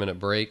 15-20 minute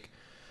break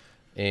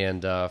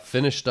and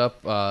finished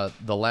up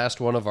the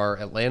last one of our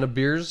Atlanta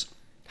beers.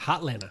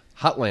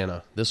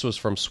 Hotlanta. This was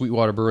from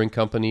Sweetwater Brewing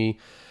Company,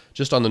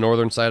 just on the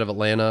northern side of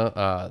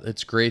Atlanta.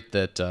 It's great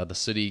that the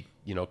city,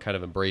 kind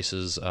of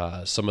embraces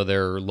some of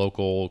their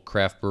local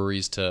craft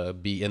breweries to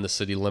be in the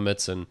city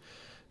limits and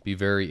be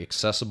very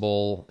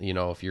accessible,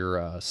 if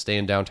you're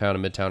staying downtown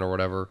and midtown or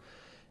whatever.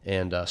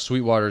 And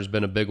Sweetwater's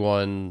been a big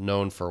one,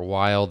 known for a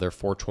while. Their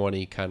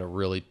 420 kind of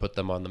really put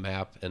them on the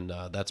map, and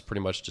that's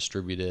pretty much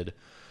distributed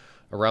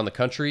around the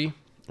country.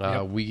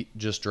 Yep. We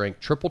just drank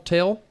Triple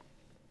Tail.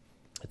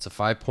 It's a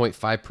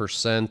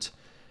 5.5%.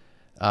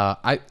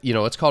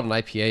 It's called an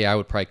IPA. I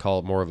would probably call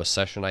it more of a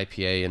session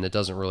IPA, and it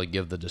doesn't really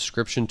give the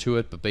description to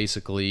it, but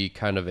basically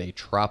kind of a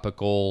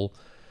tropical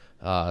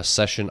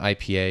session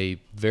IPA,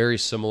 very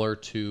similar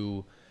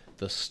to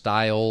the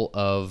style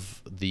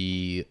of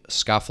the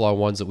Scofflaw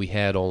ones that we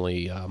had,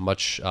 only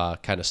much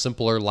kind of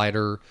simpler,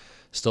 lighter,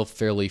 still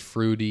fairly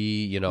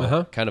fruity,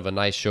 kind of a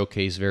nice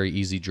showcase, very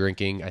easy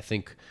drinking. I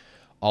think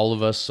all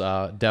of us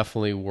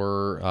definitely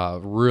were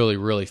really,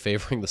 really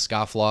favoring the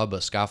Scofflaw,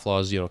 but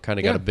Scofflaws, kind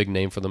of got a big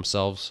name for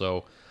themselves.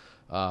 So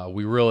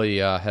we really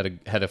had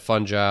a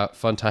fun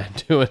time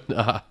doing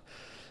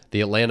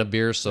the Atlanta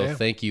beer. So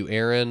thank you,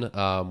 Aaron.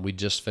 We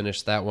just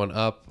finished that one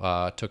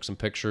up, took some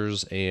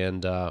pictures,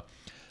 and I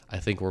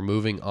think we're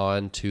moving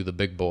on to the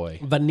big boy,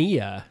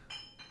 Vanilla.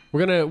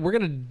 We're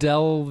gonna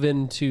delve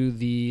into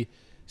the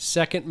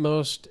second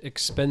most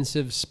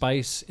expensive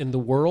spice in the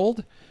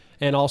world,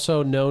 and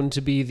also known to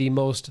be the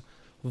most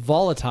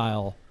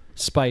volatile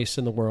spice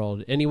in the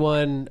world.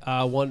 Anyone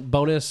want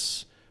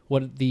bonus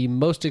what the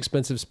most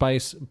expensive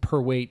spice per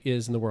weight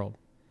is in the world?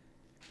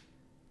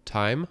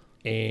 Thyme?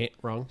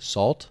 Wrong.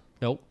 Salt?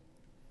 Nope.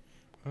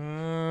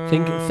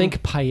 Think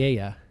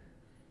paella.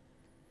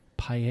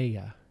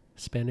 Paella.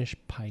 Spanish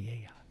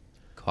paella.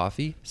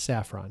 Coffee?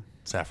 Saffron.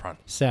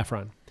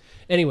 Saffron.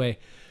 Anyway.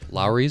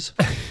 Lowry's?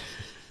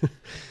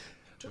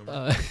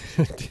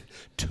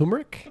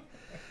 Turmeric?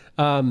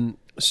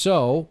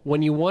 So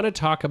when you want to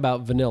talk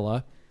about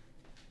vanilla,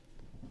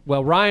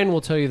 well, Ryan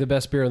will tell you the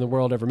best beer in the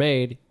world ever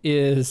made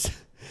is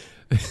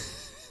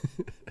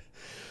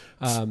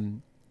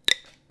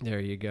there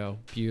you go.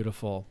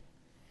 Beautiful.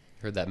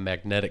 Heard that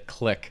magnetic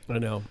click I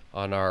know.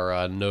 on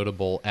our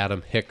notable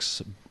Adam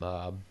Hicks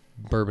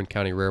Bourbon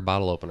County Rare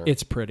bottle opener.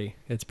 It's pretty.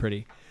 It's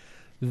pretty.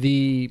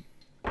 The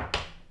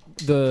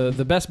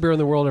best beer in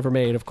the world ever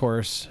made, of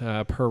course,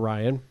 per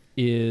Ryan,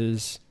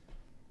 is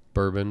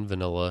Bourbon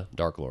Vanilla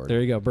Dark Lord. there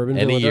you go, Bourbon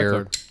Any Vanilla Dark year,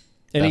 Lord.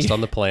 best on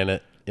the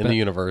planet, in the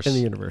universe,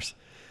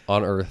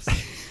 on Earth,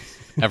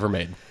 ever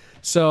made.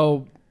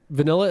 So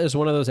vanilla is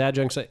one of those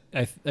adjuncts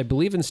I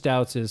believe in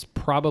stouts is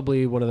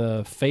probably one of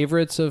the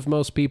favorites of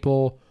most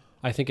people.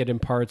 I think it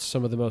imparts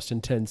some of the most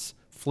intense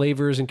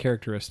flavors and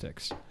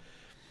characteristics.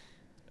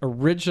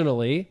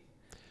 Originally,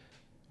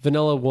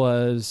 vanilla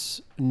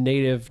was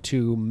native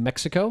to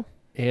Mexico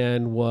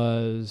and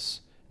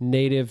was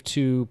native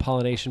to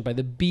pollination by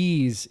the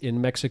bees in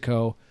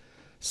Mexico,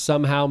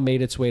 somehow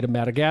made its way to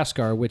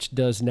Madagascar, which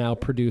does now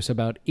produce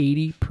about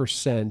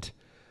 80%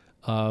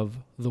 of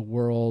the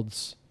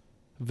world's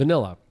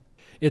vanilla.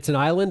 It's an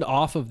island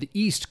off of the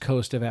east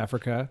coast of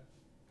Africa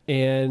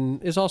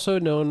and is also a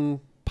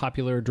known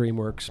popular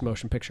DreamWorks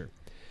motion picture.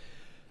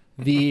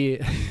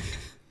 The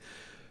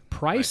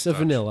price of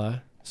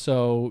vanilla,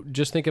 so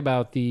just think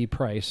about the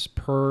price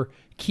per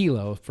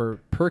kilo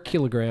per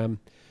kilogram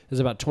is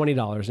about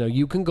 $20. Now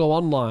you can go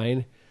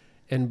online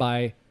and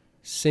buy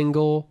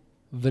single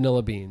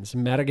vanilla beans,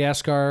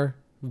 Madagascar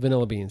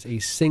vanilla beans. A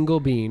single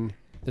bean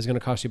is going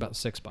to cost you about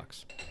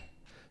 $6.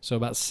 So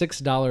about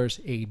 $6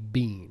 a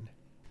bean.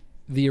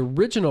 The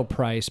original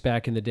price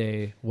back in the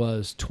day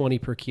was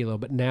 $20 per kilo,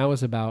 but now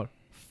is about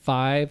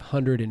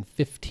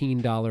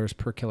 $515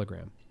 per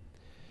kilogram.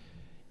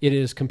 It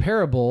is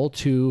comparable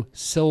to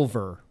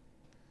silver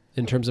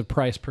in terms of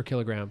price per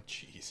kilogram.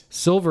 Jeez.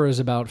 Silver is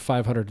about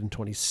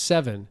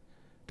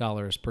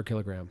 $527 per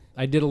kilogram.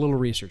 I did a little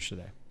research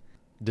today.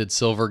 Did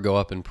silver go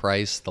up in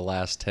price the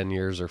last 10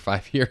 years or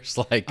 5 years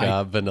like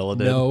vanilla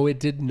did? No, it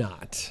did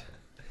not.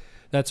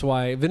 That's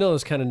why vanilla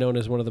is kind of known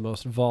as one of the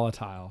most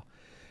volatile.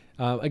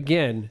 Now,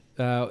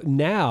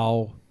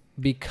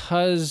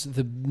 because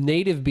the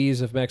native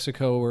bees of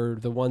Mexico were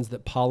the ones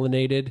that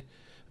pollinated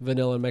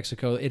vanilla in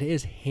Mexico, it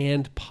is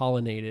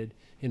hand-pollinated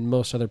in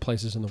most other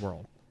places in the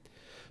world.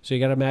 So you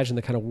got to imagine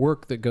the kind of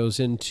work that goes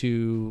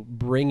into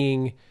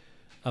bringing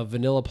a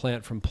vanilla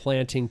plant from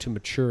planting to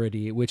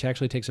maturity, which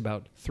actually takes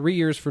about 3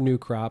 years for new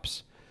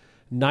crops,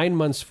 9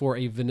 months for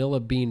a vanilla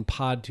bean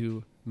pod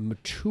to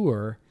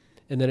mature,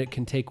 and then it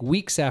can take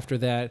weeks after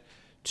that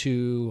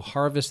to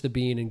harvest the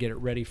bean and get it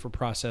ready for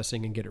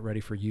processing and get it ready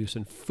for use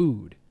in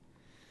food.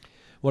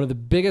 One of the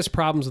biggest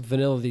problems with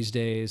vanilla these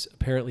days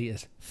apparently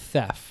is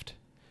theft.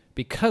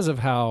 Because of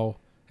how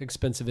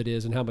expensive it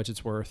is and how much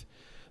it's worth,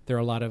 there are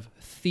a lot of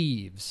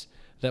thieves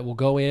that will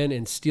go in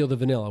and steal the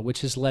vanilla,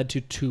 which has led to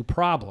two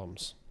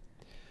problems.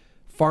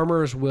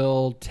 Farmers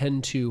will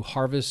tend to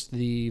harvest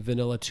the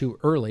vanilla too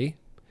early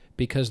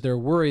because they're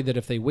worried that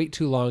if they wait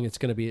too long, it's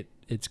going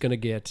to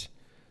get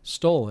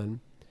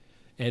stolen.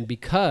 And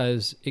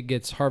because it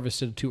gets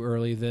harvested too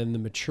early, then the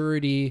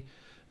maturity,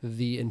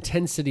 the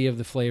intensity of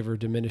the flavor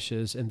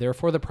diminishes, and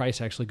therefore the price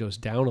actually goes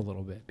down a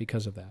little bit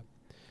because of that.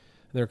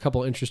 And there are a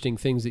couple interesting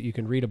things that you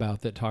can read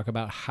about that talk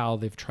about how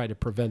they've tried to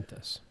prevent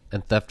this.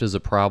 And theft is a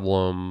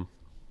problem,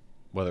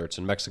 whether it's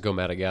in Mexico,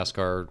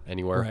 Madagascar,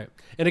 anywhere. Right.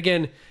 And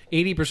again,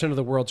 80% of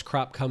the world's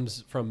crop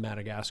comes from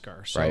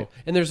Madagascar. So, right.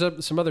 And there's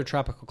some other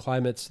tropical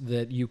climates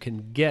that you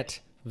can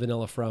get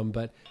vanilla from,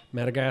 but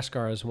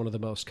Madagascar is one of the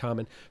most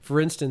common. For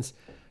instance,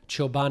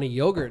 Chobani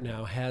yogurt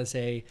now has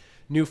a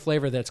new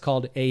flavor that's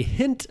called a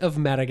hint of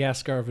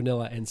Madagascar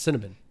vanilla and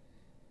cinnamon.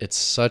 It's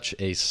such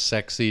a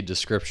sexy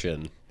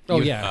description. Oh,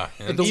 yeah.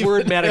 The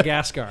word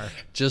Madagascar.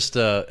 Just,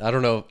 I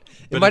don't know.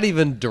 It might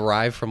even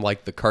derive from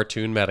like the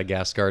cartoon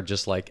Madagascar,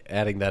 just like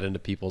adding that into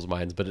people's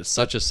minds. But it's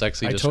such a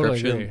sexy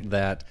description totally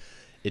that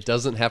it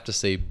doesn't have to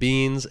say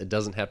beans. It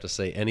doesn't have to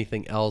say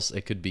anything else.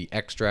 It could be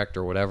extract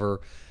or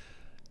whatever.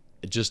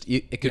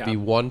 It could be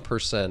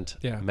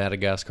 1%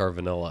 Madagascar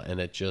vanilla, and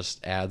it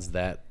just adds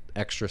that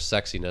extra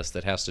sexiness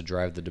that has to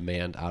drive the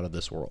demand out of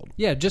this world.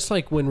 Yeah, just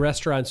like when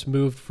restaurants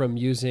moved from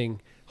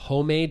using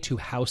homemade to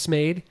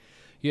house-made,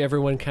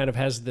 everyone kind of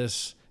has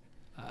this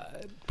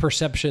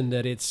perception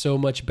that it's so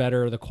much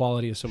better, the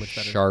quality is so much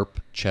better.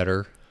 Sharp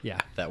cheddar. Yeah.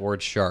 That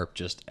word sharp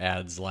just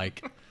adds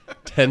like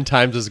 10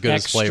 times as good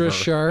Extra as flavor.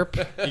 sharp.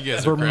 You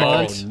guys are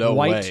Vermont no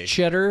white way.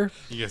 cheddar.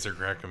 You guys are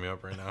cracking me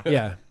up right now.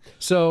 Yeah.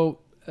 So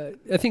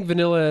I think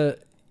vanilla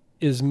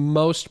is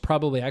most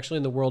probably actually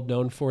in the world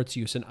known for its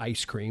use in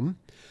ice cream.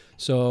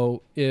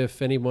 So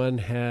if anyone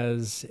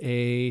has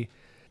a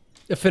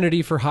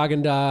affinity for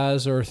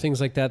Haagen-Dazs or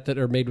things like that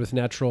are made with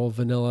natural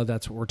vanilla,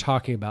 that's what we're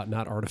talking about,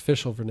 not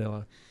artificial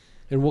vanilla.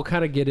 And we'll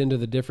kind of get into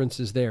the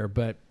differences there.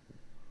 But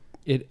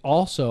it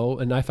also,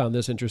 and I found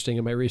this interesting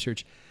in my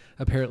research,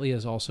 apparently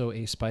is also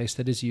a spice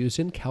that is used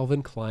in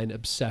Calvin Klein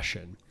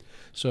Obsession.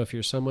 So if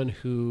you're someone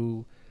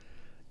who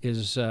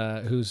is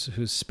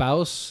whose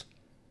spouse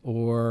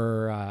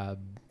or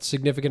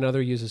significant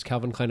other uses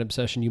Calvin Klein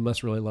Obsession, you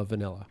must really love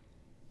vanilla.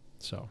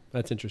 So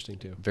that's interesting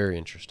too. Very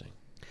interesting.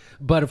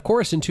 But of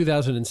course, in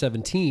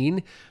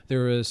 2017,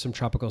 there was some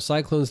tropical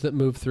cyclones that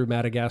moved through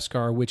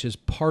Madagascar, which is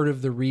part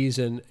of the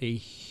reason a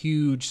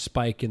huge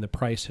spike in the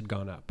price had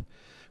gone up,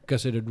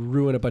 because it had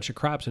ruined a bunch of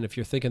crops. And if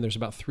you're thinking there's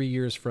about 3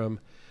 years from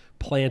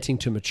planting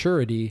to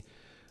maturity,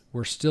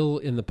 we're still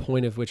in the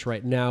point of which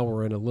right now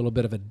we're in a little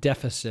bit of a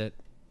deficit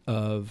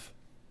of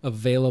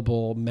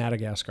available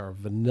Madagascar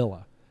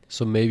vanilla.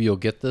 So maybe you'll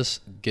get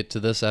to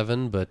this,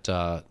 Evan, but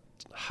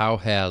how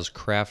has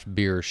craft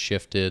beer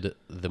shifted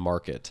the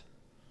market?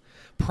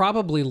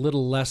 Probably a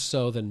little less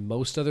so than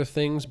most other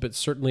things, but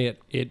certainly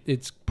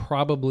it's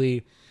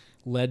probably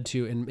led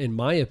to, in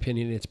my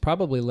opinion, it's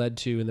probably led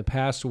to in the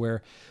past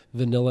where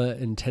vanilla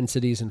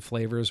intensities and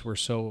flavors were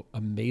so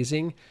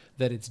amazing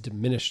that it's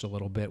diminished a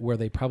little bit, where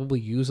they probably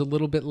use a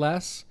little bit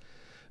less.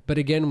 But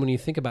again, when you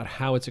think about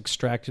how it's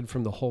extracted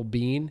from the whole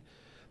bean,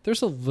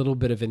 there's a little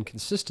bit of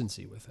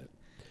inconsistency with it.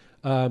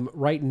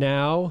 Right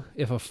now,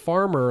 if a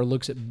farmer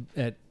looks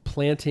at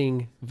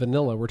planting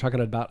vanilla, we're talking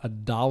about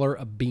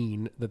 $1 a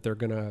bean that they're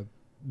going to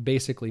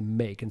basically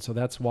make. And so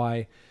that's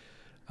why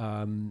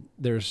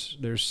there's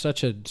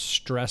such a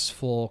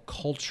stressful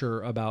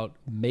culture about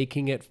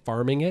making it,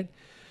 farming it,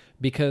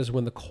 because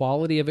when the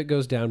quality of it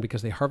goes down,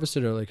 because they harvest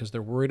it early, because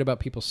they're worried about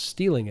people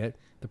stealing it,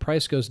 the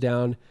price goes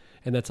down,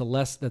 and that's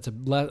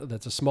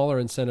a smaller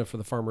incentive for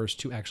the farmers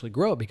to actually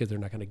grow it, because they're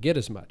not going to get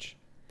as much.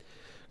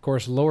 Of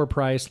course, lower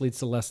price leads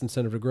to less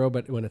incentive to grow,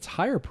 but when it's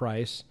higher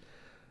price,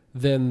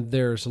 then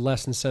there's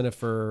less incentive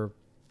for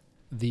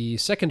the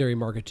secondary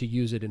market to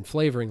use it in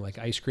flavoring, like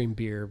ice cream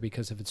beer,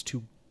 because if it's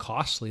too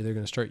costly, they're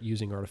going to start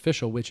using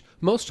artificial, which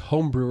most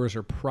home brewers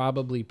are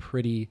probably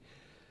pretty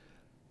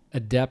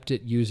adept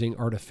at using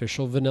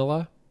artificial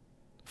vanilla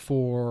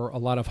for a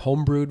lot of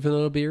home brewed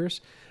vanilla beers,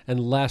 and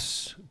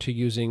less to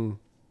using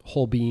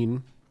whole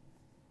bean.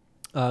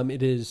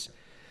 It is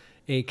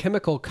a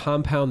chemical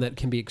compound that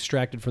can be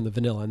extracted from the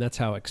vanilla, and that's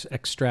how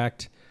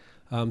extract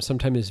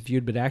sometimes is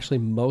viewed, but actually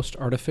most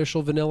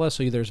artificial vanilla.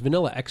 So there's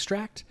vanilla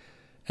extract,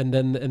 and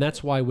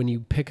that's why when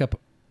you pick up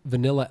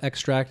vanilla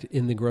extract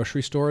in the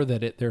grocery store,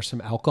 there's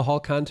some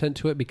alcohol content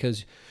to it,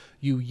 because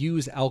you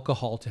use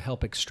alcohol to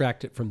help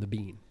extract it from the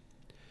bean.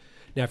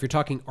 Now, if you're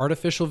talking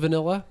artificial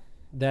vanilla,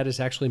 that is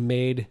actually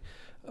made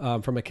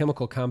from a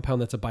chemical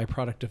compound that's a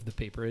byproduct of the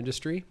paper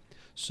industry.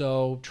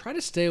 So try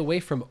to stay away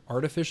from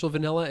artificial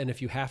vanilla, and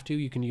if you have to,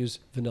 you can use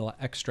vanilla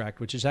extract,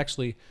 which is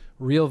actually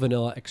real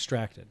vanilla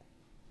extracted.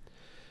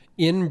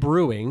 In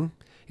brewing,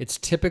 it's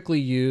typically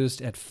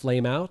used at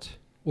Flame Out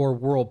or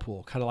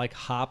Whirlpool, kind of like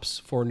hops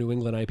for New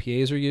England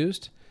IPAs are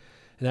used.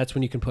 And that's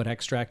when you can put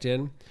extract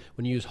in.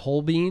 When you use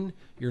whole bean,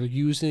 you're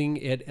using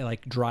it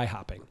like dry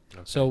hopping.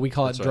 Okay. So we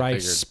call it dry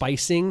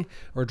spicing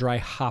or dry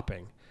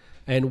hopping.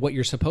 And what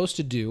you're supposed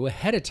to do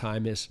ahead of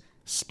time is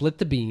split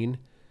the bean.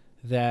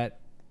 That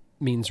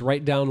means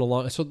right down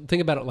along. So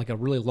think about it like a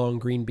really long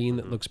green bean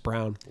that looks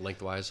brown.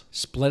 Lengthwise.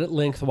 Split it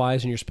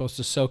lengthwise, and you're supposed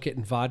to soak it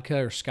in vodka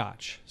or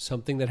scotch,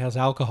 something that has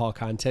alcohol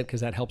content,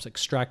 because that helps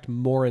extract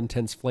more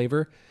intense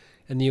flavor.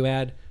 And you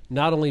add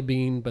not only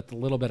bean, but the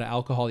little bit of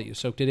alcohol that you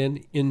soaked it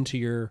in into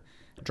your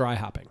dry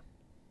hopping.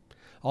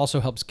 Also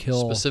helps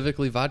kill.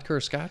 Specifically vodka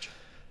or scotch?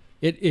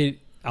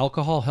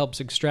 Alcohol helps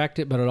extract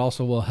it, but it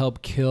also will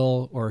help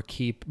kill or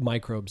keep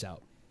microbes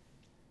out.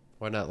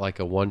 Why not like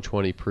a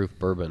 120 proof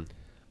bourbon?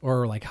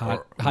 Or like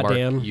hot Mark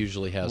damn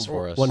usually has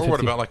for us. Or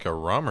what about like a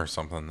rum or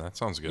something? That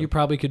sounds good. You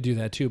probably could do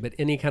that too, but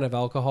any kind of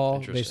alcohol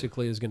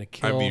basically is going to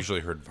kill. I've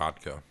usually heard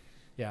vodka.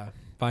 Yeah,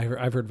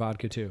 I've heard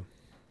vodka too.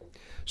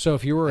 So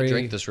if you were I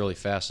drank this really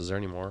fast. Is there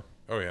any more?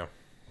 Oh yeah.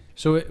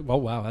 So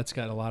wow, that's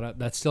got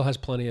that still has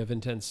plenty of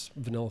intense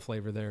vanilla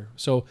flavor there.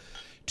 So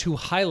to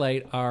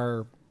highlight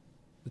the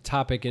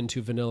topic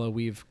into vanilla,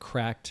 we've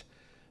cracked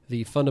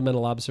the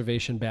Fundamental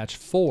Observation Batch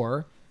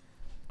 4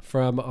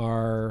 from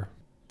our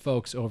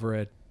folks over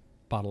at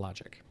Bottle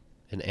Logic.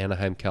 In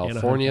Anaheim,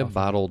 California,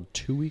 bottled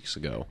 2 weeks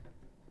ago.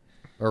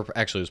 Or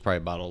actually, it was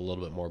probably bottled a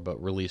little bit more,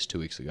 but released 2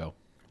 weeks ago.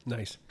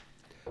 Nice.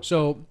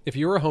 So if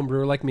you were a home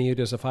brewer like me who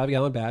does a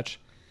 5-gallon batch.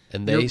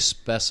 And they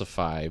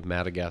specify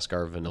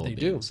Madagascar vanilla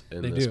beans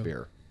in this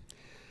beer.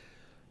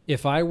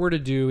 If I were to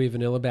do a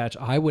vanilla batch,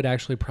 I would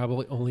actually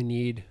probably only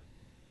need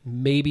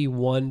maybe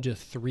 1 to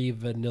 3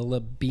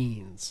 vanilla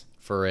beans.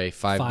 For a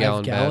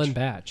 5-gallon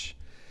batch.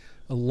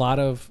 A lot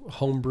of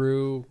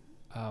homebrew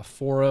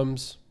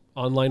forums,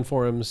 online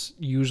forums,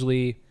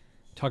 usually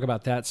talk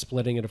about that,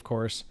 splitting it, of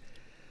course.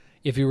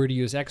 If you were to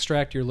use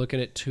extract, you're looking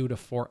at 2 to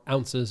 4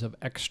 ounces of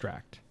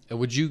extract. And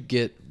would you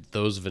get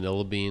those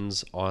vanilla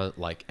beans on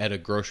like at a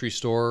grocery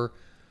store?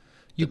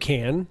 You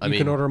can. You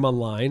can order them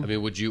online. I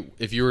mean, would you,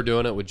 if you were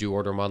doing it, would you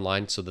order them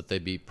online so that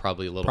they'd be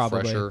probably a little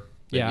fresher,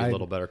 maybe a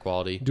little better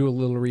quality? Do a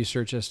little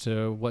research as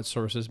to what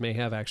sources may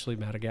have actually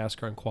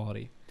Madagascar and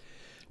quality.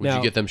 Would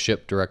you get them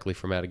shipped directly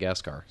from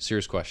Madagascar?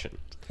 Serious question.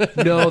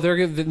 No, they're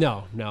going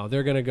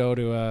to go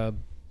to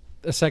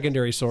a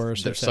secondary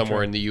source.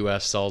 Somewhere in the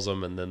U.S. sells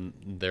them, and then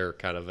they're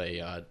kind of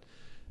a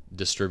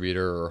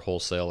distributor or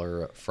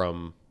wholesaler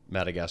from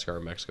Madagascar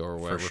or Mexico or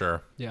wherever. For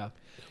sure. Yeah.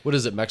 What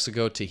is it?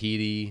 Mexico,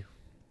 Tahiti?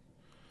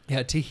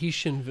 Yeah,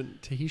 Tahitian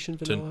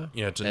vanilla.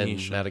 And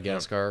Tahitian.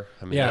 Madagascar.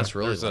 I mean, Yeah. that's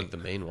really There's like the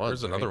main one.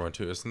 There's another one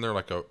too. Isn't there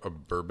like a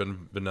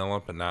bourbon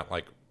vanilla, but not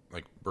like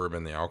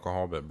bourbon the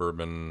alcohol, but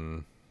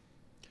bourbon?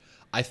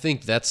 I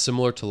think that's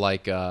similar to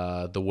like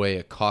the way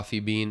a coffee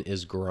bean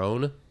is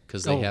grown,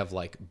 because they have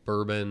like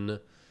bourbon,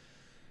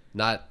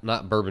 not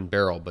bourbon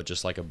barrel, but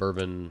just like a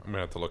bourbon I'm gonna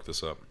have to look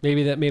this up.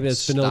 Maybe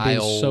that's vanilla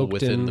beans style soaked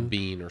within in the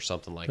bean or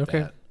something like Okay.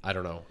 that. I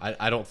don't know.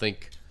 I don't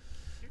think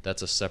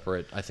that's a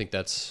separate. I think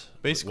that's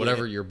Basically,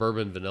 whatever your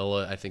bourbon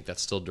vanilla. I think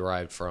that's still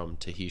derived from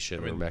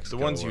Tahitian or Mexico.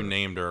 The ones you or-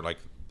 named are like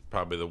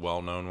probably the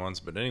well-known ones,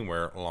 but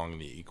anywhere along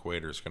the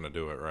equator is gonna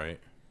do it, right?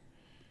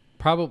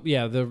 probably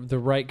the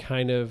right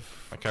kind of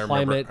Like I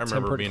climate, remember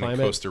temperate being climate,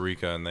 in Costa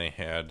Rica and they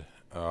had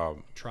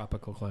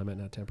tropical climate,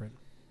 not temperate.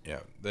 yeah,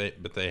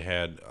 they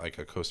had like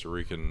a Costa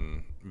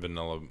Rican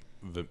vanilla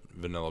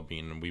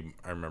bean, and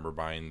I remember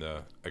buying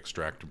the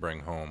extract to bring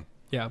home.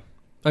 Yeah,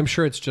 I'm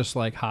sure it's just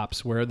like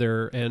hops, where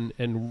there and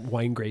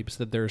wine grapes,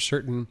 that there are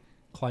certain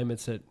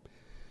climates that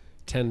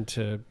tend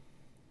to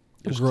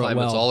There's grow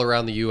climates well. all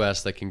around the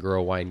U.S. that can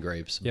grow wine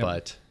grapes, Yep.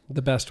 but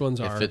The best ones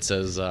are if it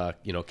says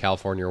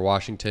California or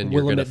Washington,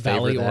 you're going to Willamette favor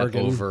Valley, that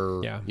Oregon.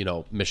 over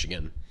Yeah.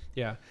 Michigan.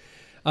 Yeah.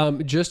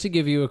 Just to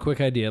give you a quick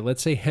idea,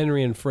 let's say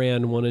Henry and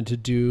Fran wanted to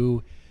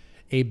do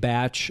a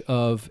batch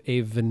of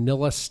a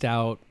vanilla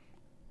stout,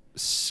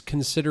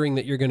 considering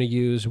that you're going to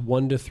use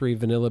 1 to 3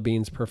 vanilla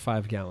beans per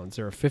 5 gallons.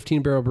 They're a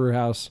 15-barrel brew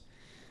house,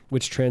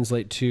 which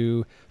translate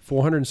to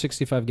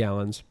 465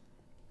 gallons.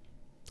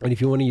 And if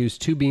you want to use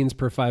 2 beans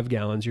per 5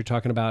 gallons, you're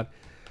talking about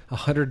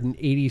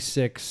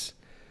 186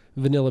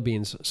 vanilla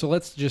beans. So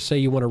let's just say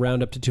you want to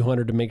round up to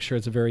 200 to make sure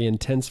it's a very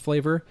intense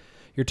flavor.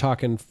 You're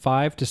talking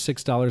 $5 to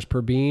 $6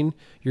 per bean.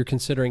 You're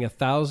considering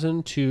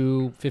 $1,000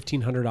 to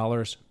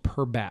 $1,500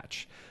 per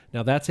batch.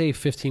 Now that's a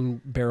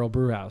 15-barrel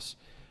brew house.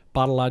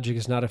 Bottle Logic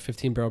is not a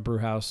 15-barrel brew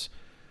house.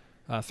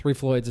 Three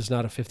Floyds is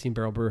not a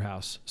 15-barrel brew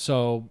house.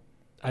 So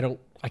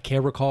I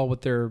can't recall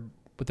what their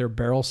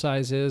barrel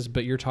size is,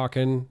 but you're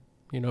talking,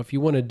 if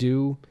you want to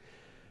do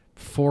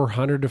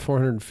 400 to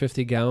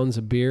 450 gallons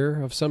of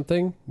beer of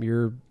something,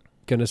 you're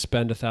going to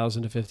spend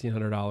 $1,000 to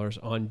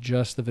 $1,500 on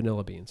just the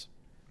vanilla beans.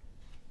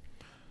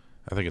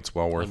 I think it's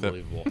well worth it.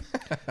 Unbelievable.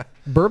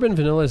 Bourbon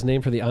vanilla is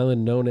named for the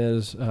island known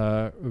as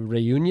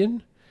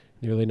Reunion.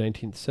 In the early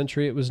 19th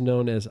century, it was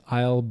known as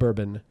Isle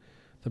Bourbon.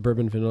 The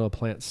bourbon vanilla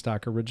plant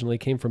stock originally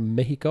came from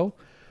Mexico.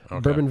 Okay.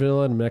 Bourbon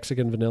vanilla and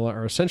Mexican vanilla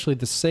are essentially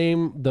the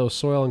same, though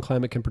soil and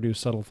climate can produce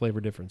subtle flavor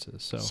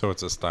differences. So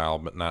it's a style,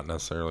 but not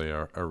necessarily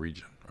a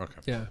region. Okay.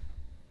 yeah,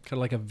 kind of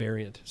like a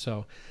variant.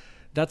 So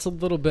that's a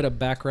little bit of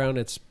background.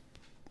 It's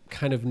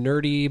kind of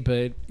nerdy,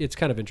 but it's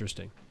kind of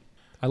interesting.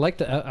 I like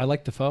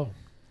the faux.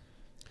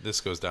 This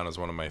goes down as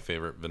one of my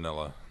favorite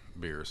vanilla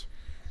beers.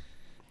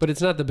 But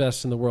it's not the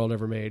best in the world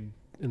ever made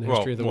in the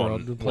history of the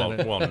world. The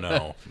planet. Well,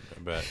 no,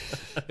 but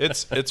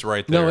it's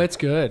right there. No, it's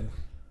good.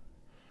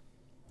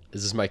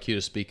 Is this my cue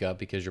to speak up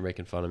because you're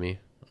making fun of me?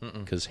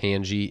 Because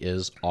Hanji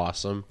is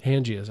awesome.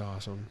 Hanji is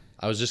awesome.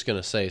 I was just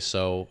gonna say,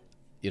 so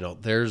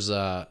there's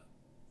a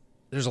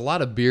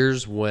lot of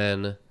beers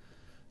when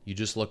you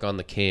just look on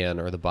the can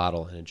or the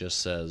bottle and it just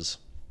says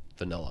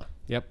vanilla.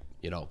 Yep.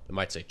 It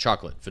might say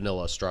chocolate,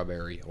 vanilla,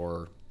 strawberry,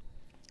 or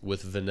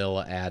with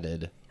vanilla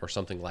added or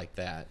something like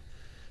that.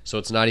 So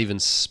it's not even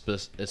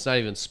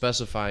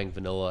specifying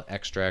vanilla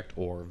extract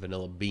or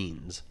vanilla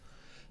beans.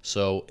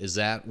 So is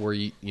that where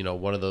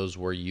one of those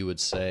where you would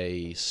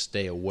say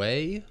stay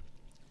away,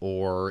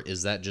 or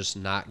is that just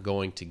not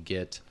going to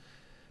get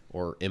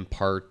or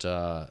impart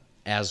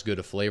as good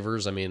of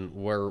flavors? I mean,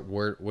 where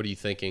what are you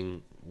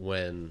thinking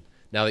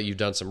now that you've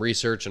done some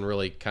research and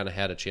really kind of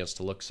had a chance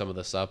to look some of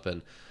this up?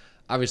 And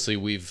obviously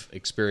we've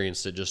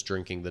experienced it just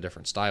drinking the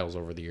different styles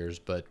over the years,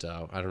 but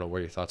I don't know, what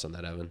are your thoughts on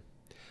that, Evan?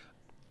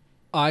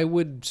 I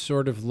would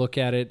sort of look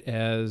at it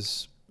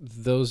as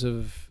those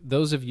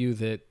of you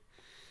that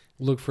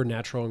look for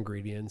natural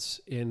ingredients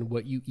in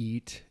what you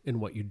eat and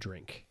what you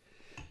drink.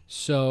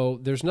 So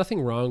there's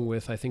nothing wrong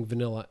with, I think,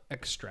 vanilla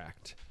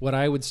extract. What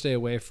I would stay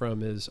away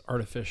from is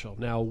artificial.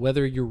 Now,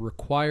 whether you're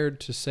required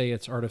to say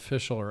it's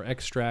artificial or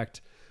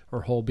extract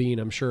or whole bean,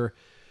 I'm sure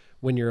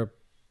when you're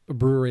a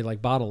brewery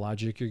like Bottle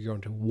Logic, you're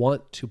going to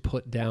want to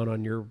put down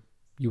on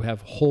you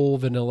have whole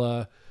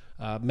vanilla,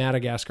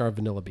 Madagascar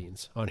vanilla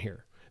beans on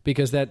here,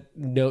 because that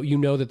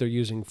that they're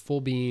using full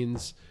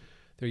beans,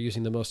 they're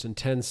using the most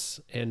intense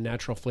and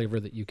natural flavor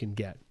that you can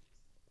get.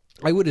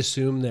 I would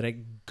assume that a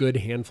good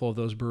handful of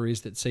those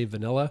breweries that say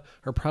vanilla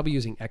are probably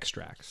using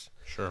extracts.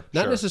 Sure.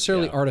 Not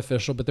necessarily yeah.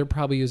 artificial, but they're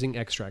probably using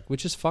extract,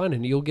 which is fun,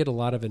 and you'll get a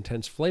lot of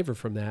intense flavor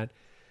from that.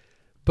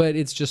 But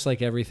it's just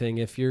like everything.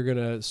 If you're going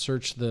to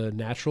search the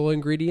natural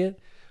ingredient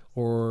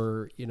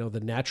or, the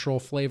natural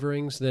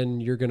flavorings, then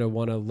you're going to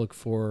want to look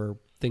for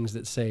things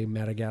that say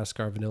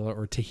Madagascar vanilla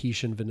or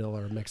Tahitian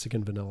vanilla or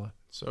Mexican vanilla.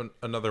 So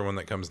another one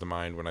that comes to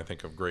mind when I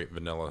think of great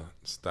vanilla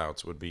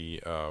stouts would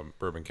be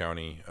Bourbon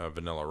County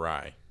Vanilla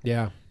Rye.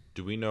 Yeah.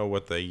 Do we know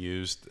what they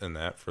used in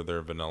that for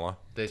their vanilla?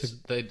 They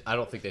I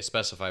don't think they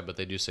specify, but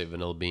they do say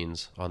vanilla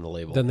beans on the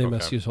label. Then they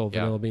must use whole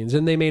vanilla beans.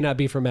 And they may not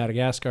be from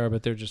Madagascar,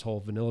 but they're just whole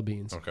vanilla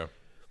beans. Okay.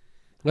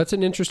 That's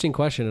an interesting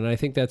question. And I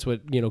think that's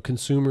what,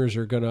 consumers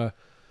are going to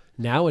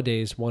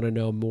nowadays want to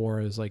know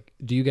more is like,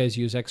 do you guys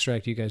use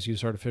extract? Do you guys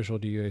use artificial?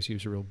 Do you guys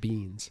use real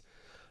beans?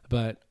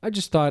 But I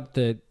just thought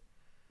that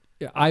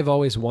I've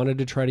always wanted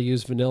to try to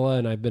use vanilla,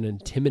 and I've been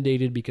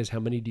intimidated because how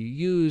many do you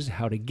use?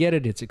 How to get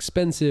it? It's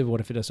expensive. What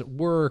if it doesn't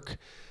work?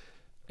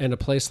 And a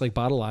place like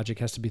Bottle Logic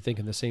has to be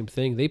thinking the same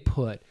thing. They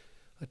put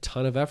a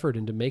ton of effort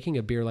into making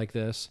a beer like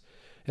this.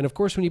 And of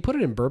course, when you put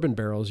it in bourbon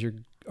barrels,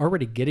 you're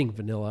already getting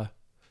vanilla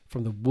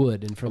from the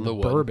wood and from the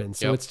bourbon.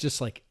 So it's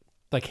just like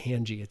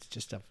Hanji.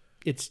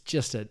 It's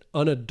just an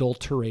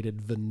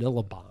unadulterated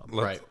vanilla bomb.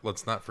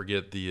 Let's not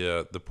forget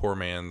the poor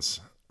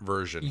man's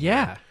version.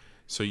 Yeah.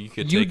 So you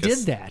could You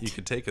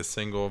take a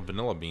single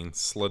vanilla bean,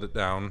 slit it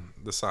down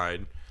the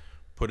side,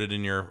 put it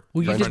in your.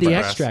 Well, you did the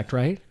extract,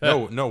 right?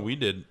 No, we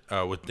did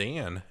with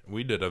Dan.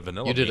 We did a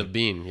vanilla. You did a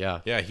bean, yeah.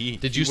 Yeah,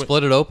 Did you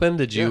split it open?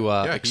 Did you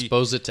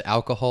expose it to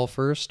alcohol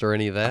first or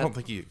any of that? I don't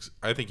think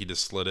I think he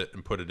just slit it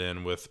and put it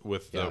in with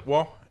the.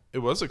 Well, it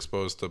was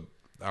exposed to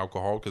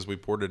alcohol because we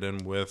poured it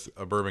in with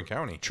a Bourbon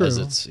County. True. As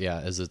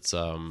it's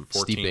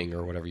steeping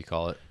or whatever you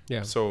call it.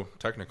 Yeah. So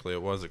technically,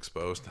 it was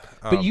exposed.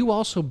 But you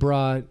also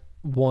brought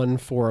one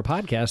for a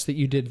podcast that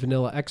you did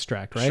vanilla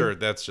extract, right? Sure,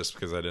 that's just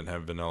because I didn't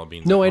have vanilla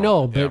beans. No, at I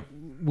home. know, Yeah.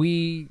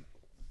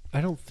 but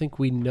I don't think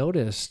we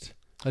noticed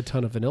a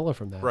ton of vanilla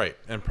from that. Right,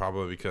 and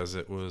probably because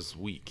it was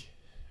weak.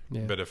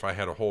 Yeah. But if I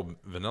had a whole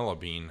vanilla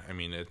bean, I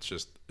mean, it's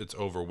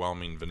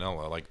overwhelming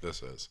vanilla like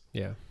this is.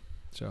 Yeah.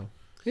 So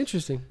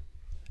interesting.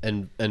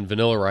 And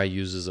vanilla rye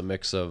uses a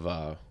mix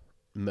of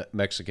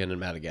Mexican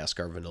and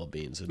Madagascar vanilla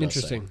beans. It does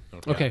Interesting.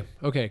 say.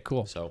 Okay,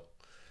 cool. So,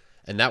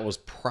 and that was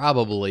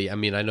probably, I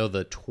mean, I know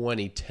the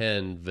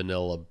 2010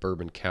 vanilla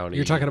Bourbon County.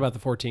 You're talking about the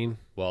 14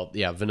 Well,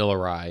 yeah, vanilla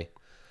rye.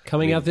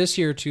 coming out this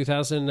year,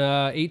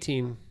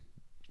 2018.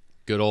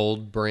 Good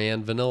old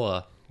brand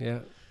vanilla. Yeah.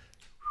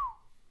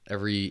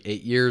 Every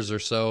 8 years or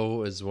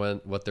so is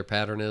what their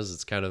pattern is.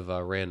 It's kind of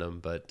random,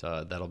 but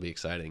that'll be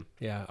exciting.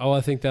 Yeah. Oh,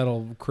 I think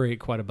that'll create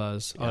quite a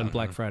buzz on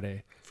Black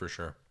Friday. For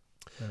sure.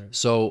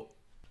 So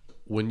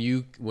when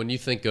you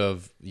think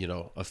of,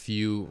 a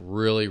few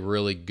really,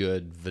 really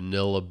good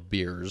vanilla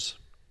beers,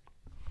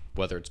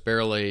 whether it's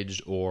barrel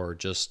aged or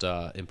just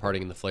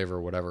imparting in the flavor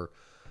or whatever,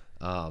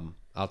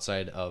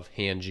 outside of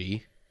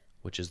Hanji,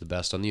 which is the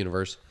best on the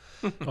universe,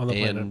 On the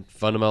planet. and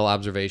Fundamental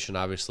Observation,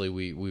 obviously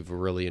we've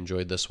really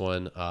enjoyed this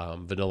one.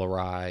 Vanilla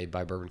Rye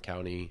by Bourbon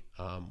County.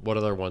 What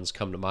other ones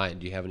come to mind?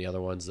 Do you have any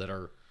other ones that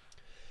are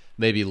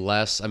maybe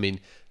less? I mean,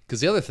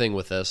 because the other thing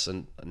with this,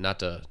 and not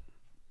to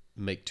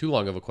make too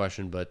long of a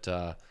question, but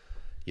a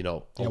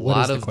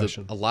lot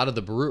of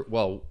the brew.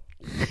 Well,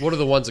 what are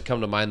the ones that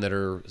come to mind that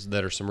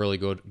are some really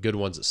good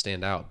ones that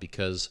stand out?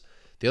 Because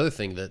the other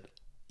thing that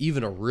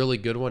even a really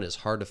good one is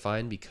hard to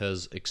find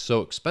because it's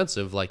so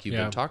expensive, like you've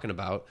been talking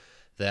about,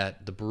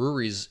 that the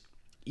breweries,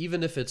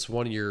 even if it's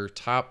one of your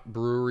top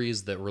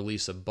breweries that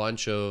release a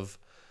bunch of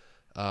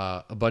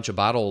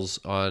bottles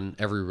on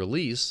every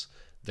release,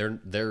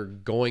 they're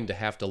going to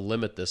have to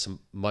limit this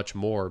much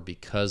more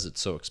because it's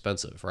so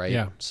expensive, right?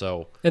 Yeah.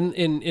 So and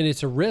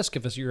it's a risk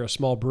if you're a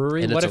small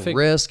brewery. and what it's if a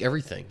risk,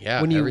 everything.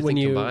 Yeah, everything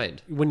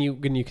combined. When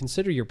you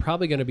consider you're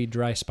probably going to be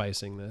dry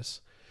spicing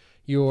this,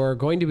 you're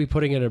going to be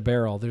putting it in a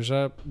barrel.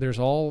 There's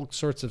all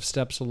sorts of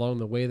steps along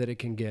the way that it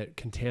can get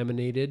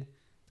contaminated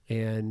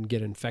and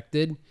get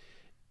infected.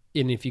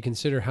 And if you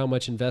consider how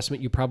much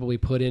investment you probably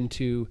put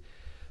into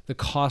the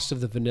cost of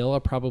the vanilla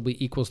probably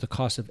equals the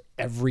cost of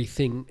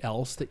everything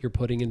else that you're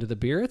putting into the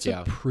beer. It's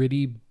a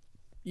pretty,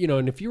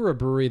 and if you're a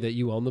brewery that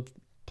you own the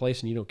place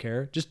and you don't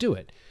care, just do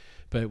it.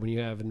 But when you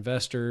have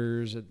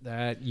investors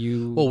that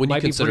when might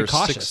you consider be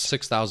pretty cautious.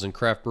 6,000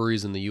 craft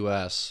breweries in the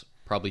U.S.,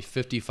 probably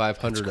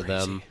 5,500 of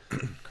them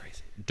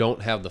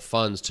don't have the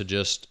funds to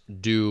just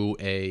do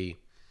a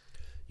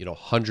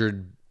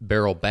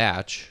 100-barrel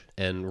batch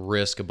and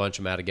risk a bunch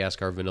of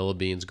Madagascar vanilla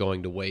beans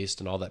going to waste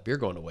and all that beer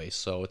going to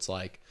waste. So it's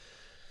like,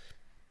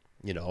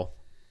 I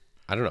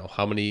don't know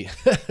how many.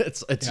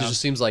 It just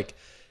seems like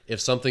if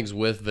something's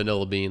with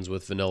vanilla beans,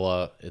 with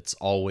vanilla, it's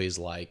always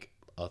like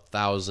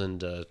 1,000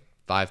 to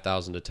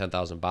 5,000 to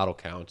 10,000 bottle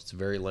count. It's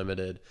very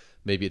limited.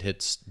 Maybe it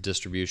hits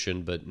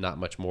distribution, but not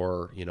much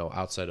more,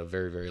 outside of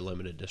very, very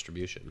limited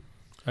distribution.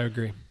 I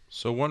agree.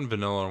 So one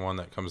vanilla one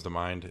that comes to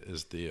mind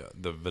is the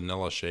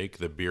vanilla shake,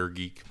 the Beer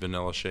Geek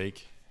vanilla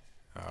shake.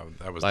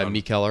 That was by done,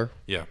 Mikkeller.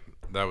 Yeah,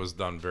 that was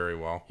done very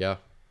well. Yeah.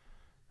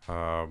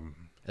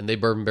 And they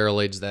bourbon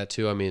barrel aged that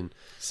too. I mean,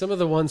 Some of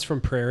the ones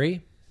from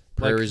Prairie.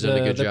 Prairie's like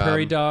done a good the job.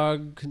 Prairie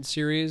Dog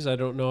series. I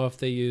don't know if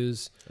they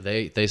use.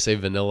 They say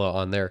vanilla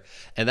on there.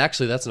 And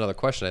actually, that's another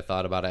question I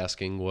thought about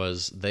asking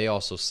was they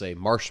also say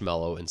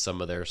marshmallow in some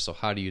of theirs. So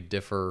how do you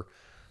differ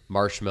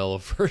marshmallow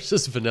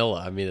versus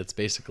vanilla? I mean, it's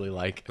basically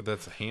like But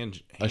that's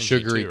a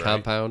sugary too, right?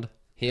 compound.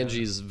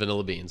 Hanji's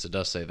vanilla beans. It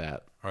does say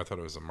that. Oh, I thought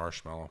it was a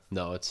marshmallow.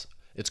 No,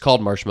 It's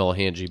called Marshmallow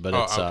Hanji, but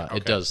okay.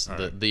 it does All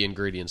right. the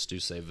ingredients do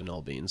say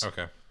vanilla beans.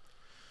 Okay.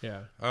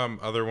 Yeah.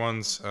 Other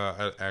ones,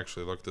 I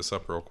actually looked this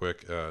up real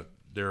quick.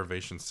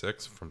 Derivation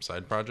 6 from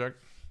Side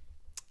Project.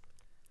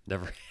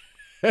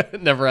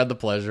 Never had the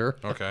pleasure.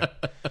 Okay.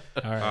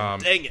 All right.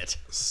 Dang it.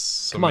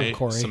 Come on,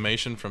 Corey.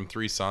 Summation from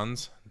Three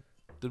Sons.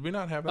 Did we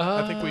not have that?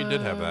 I think we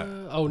did have that.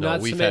 Oh, No,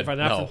 not we've summation, had-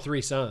 not no. from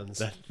Three Sons.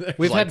 There's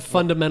We've like- had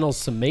fundamental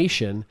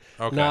summation,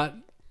 Okay. not.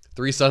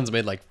 Three Sons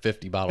made like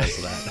 50 bottles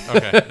of that.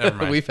 Okay, never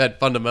mind. We've had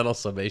fundamental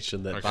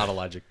summation that Okay. Bottle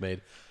Logic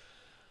made,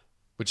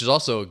 which is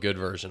also a good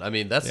version. I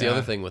mean, that's the Yeah.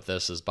 other thing with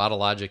this is Bottle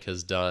Logic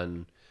has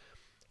done,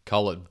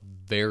 call it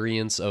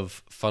variants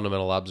of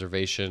fundamental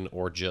observation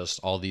or just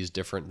all these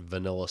different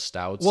vanilla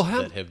stouts Well,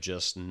 that have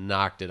just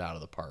knocked it out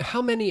of the park.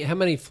 How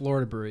many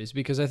Florida breweries?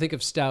 Because I think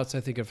of stouts,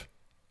 I think of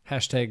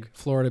hashtag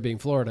Florida being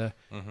Florida,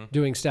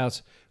 doing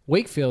stouts.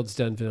 Wakefield's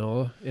done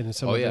vanilla in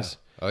some Oh, of yeah. this.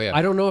 Oh, yeah.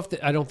 I don't know if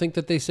I don't think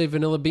that they say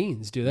vanilla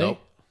beans, do they? Nope.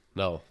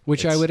 No.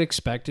 Which I It's would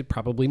expect it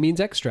probably means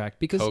extract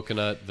because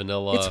coconut,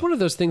 vanilla. it's one of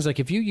those things like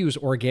if you use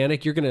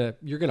organic, you're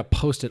gonna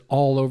post it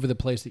all over the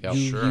place that Yep.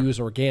 you Sure. use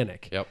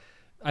organic. Yep.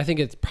 I think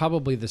it's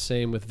probably the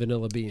same with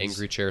vanilla beans.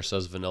 Angry Chair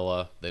says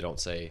vanilla. They don't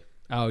say.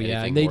 Oh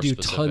yeah, anything and they more do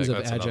specific. tons of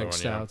That's another adjunct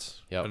one, yeah.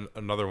 stouts. Yep.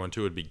 Another one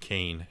too would be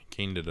Kane.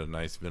 Kane did a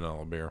nice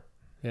vanilla beer.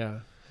 Yeah.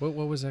 What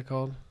was that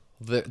called?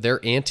 They're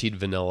antied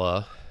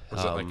vanilla.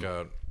 Was it like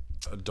a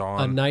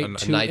dawn? A night A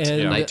to night,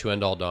 end. night to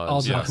end all dawns.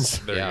 all yes.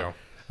 dawns. There Yeah. you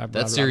go.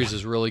 That series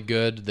is really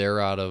good. They're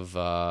out of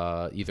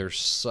either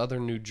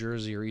southern New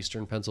Jersey or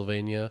eastern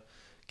Pennsylvania.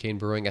 Kane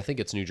Brewing, I think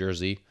it's New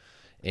Jersey,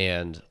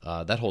 and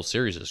that whole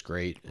series is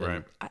great. And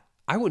Right.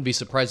 I wouldn't be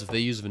surprised if they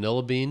use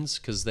vanilla beans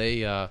because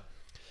they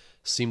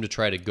seem to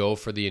try to go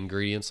for the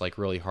ingredients like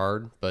really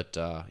hard. But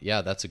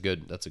yeah, that's a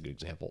good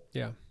example.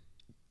 Yeah.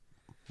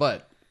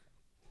 But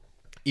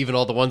even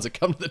all the ones that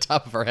come to the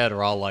top of our head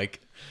are all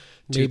like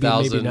Maybe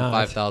 2,000, not.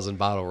 5,000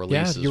 bottle Yeah,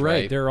 releases. you're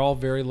right. They're all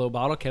very low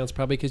bottle counts,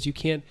 probably because you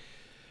can't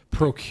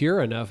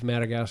procure enough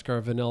Madagascar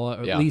vanilla,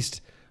 or Yeah. at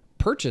least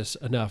purchase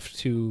enough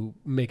to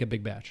make a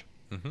big batch.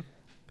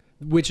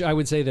 Which I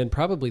would say then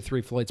probably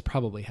Three Floyds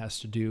probably has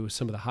to do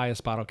some of the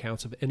highest bottle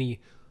counts of any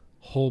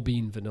whole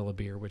bean vanilla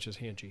beer, which is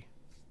Hanji.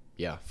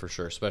 Yeah, for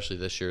sure. Especially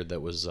this year that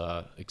was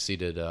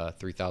exceeded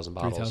 3,000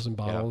 bottles. 3,000 Yeah.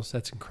 bottles.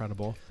 That's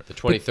incredible. The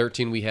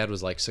 2013 we had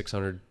was like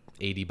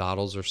 680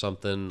 bottles or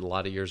something. A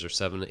lot of years are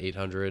 700 to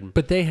 800.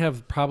 But they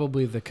have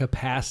probably the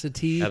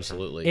capacity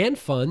Absolutely. and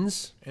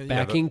funds And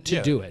backing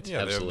to do it. Yeah, they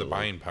have Absolutely. the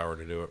buying power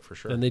to do it for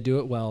sure. And they do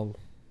it well.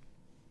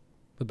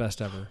 The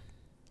best ever.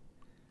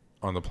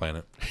 On the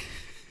planet,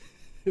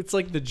 It's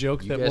like the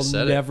joke You that guys will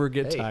said it. never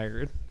get Hey.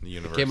 tired. the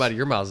universe. Came out of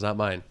your mouths, not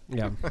mine.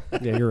 Yeah.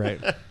 Yeah, you're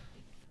right.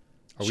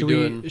 Are Should we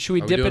doing, dip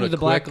doing into a the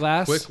black quick-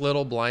 glass? Quick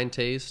little blind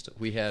taste.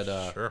 We had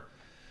Sure.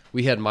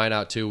 we had mine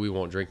out too. We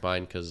won't drink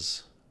mine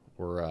because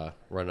we're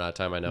running out of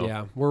time. I know.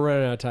 Yeah, we're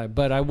running out of time,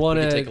 but I want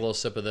We can take a to little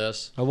sip of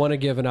this. I want to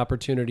give an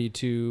opportunity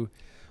to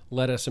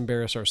let us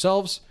embarrass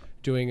ourselves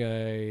doing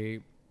a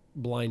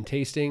blind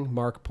tasting.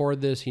 Mark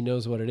poured this; he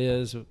knows what it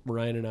is.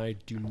 Ryan and I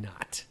do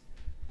not.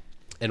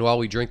 And while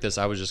we drink this,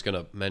 I was just going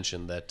to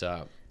mention that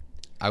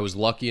I was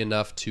lucky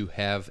enough to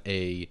have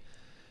a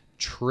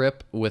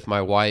trip with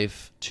my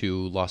wife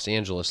to Los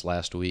Angeles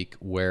last week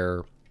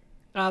where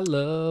I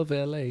love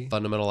LA.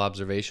 Fundamental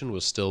Observation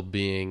was still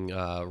being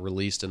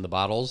released in the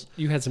bottles.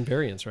 You had some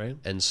variants, right?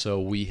 And so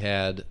we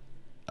had,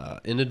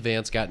 in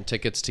advance, gotten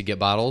tickets to get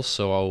bottles.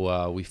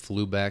 So we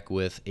flew back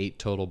with 8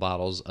 total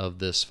bottles of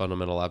this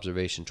Fundamental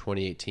Observation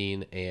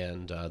 2018.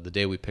 And the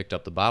day we picked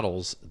up the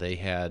bottles, they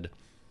had,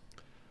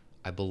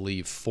 I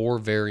believe, 4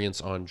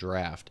 variants on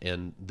draft.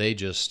 And they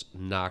just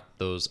knocked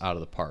those out of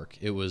the park.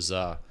 It was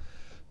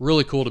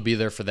really cool to be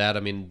there for that. I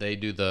mean, they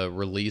do the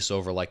release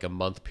over like a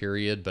month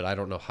period, but I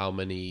don't know how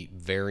many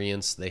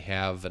variants they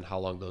have and how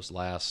long those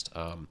last.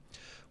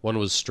 One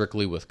was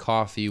strictly with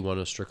coffee. One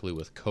was strictly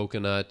with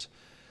coconut.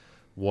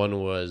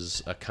 One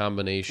was a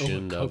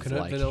combination of coconut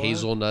like vanilla?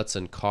 hazelnuts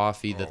and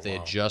coffee that they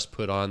had just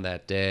put on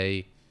that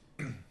day.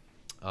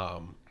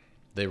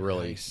 They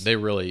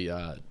really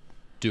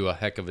do a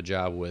heck of a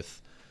job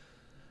with.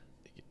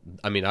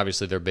 I mean,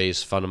 obviously their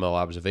base fundamental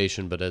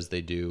observation, but as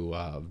they do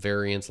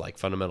variants like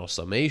fundamental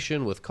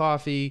summation with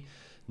coffee,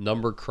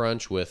 number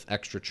crunch with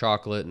extra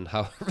chocolate, and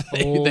however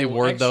they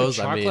word extra those.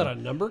 Chocolate I mean,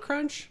 on Number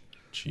Crunch?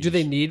 Jeez. Do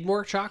they need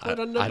more chocolate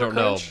on Number I don't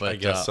Crunch? know, but I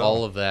guess so.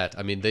 all of that.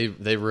 I mean, they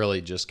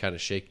really just kind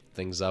of shake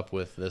things up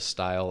with this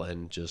style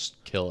and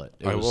just kill it.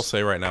 I will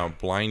say right now,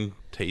 blind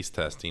taste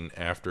testing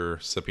after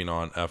sipping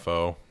on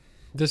FO,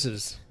 This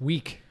is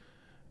weak.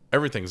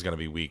 everything's going to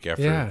be weak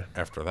after Yeah.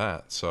 after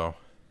that. So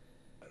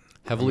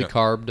heavily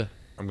carbed.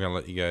 I'm going to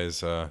let you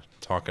guys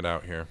talk it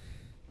out here.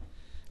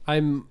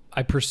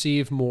 I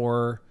perceive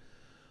more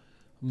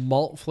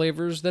malt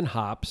flavors than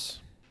hops.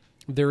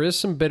 There is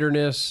some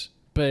bitterness,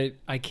 but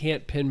I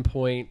can't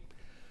pinpoint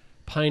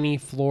piney,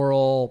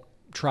 floral,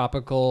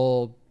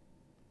 tropical,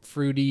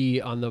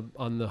 fruity on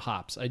the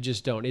hops. I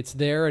just don't. It's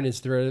there, and it's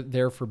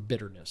there for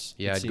bitterness.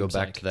 Yeah, it I'd go seems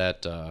back like. to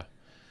that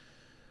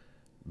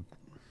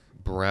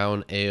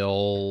brown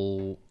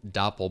ale,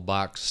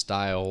 Doppelbock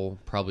style,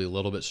 probably a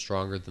little bit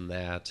stronger than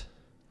that.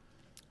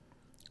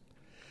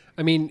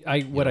 I mean,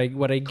 what I get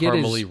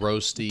Caramely, is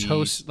roasty,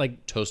 toast,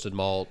 like toasted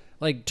malt.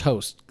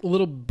 toast, a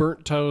little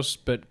burnt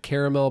toast, but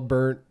caramel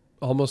burnt,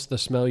 almost the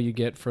smell you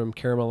get from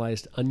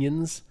caramelized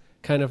onions,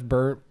 kind of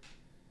burnt.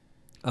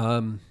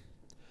 I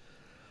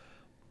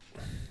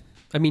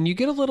mean, you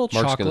get a little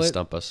Mark's chocolate. gonna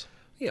stump us.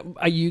 Yeah,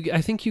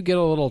 I think you get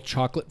a little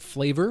chocolate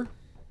flavor.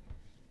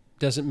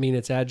 Doesn't mean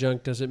it's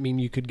adjunct. Doesn't mean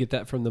you could get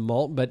that from the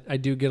malt, but I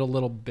do get a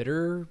little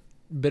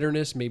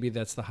bitterness. Maybe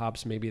that's the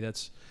hops. Maybe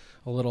that's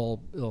a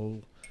little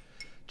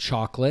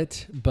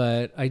chocolate.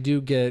 But I do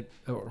get,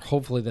 or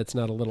hopefully that's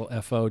not a little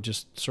FO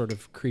just sort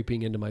of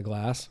creeping into my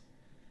glass.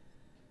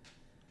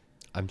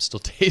 I'm still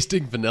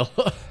tasting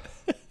vanilla.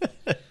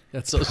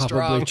 That's so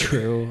probably strong.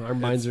 true. Our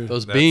minds are...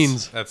 Those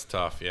beans. That's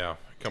tough, yeah.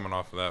 Coming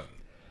off of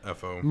that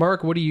FO.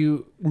 Mark, what do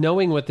you,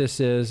 knowing what this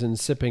is and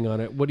sipping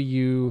on it,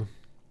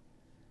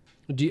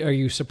 are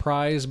you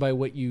surprised by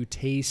what you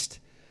taste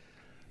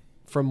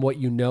from what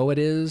you know it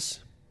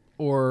is,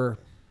 or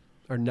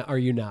are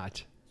you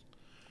not?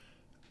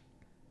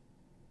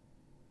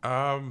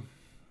 Like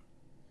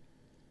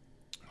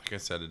I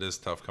said, it is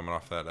tough coming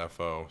off that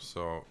FO.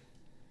 So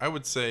I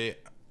would say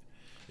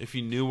if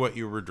you knew what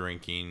you were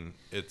drinking,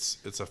 it's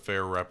a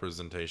fair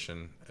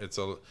representation. It's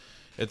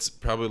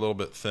probably a little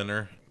bit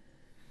thinner.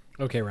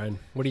 Okay, Ryan,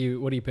 what are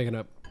you picking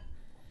up?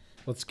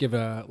 Let's give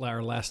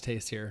our last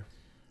taste here.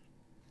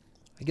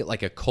 I get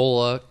like a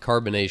cola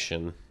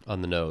carbonation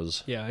on the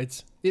nose. Yeah,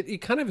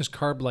 it kind of is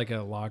carb like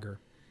a lager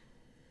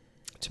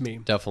to me.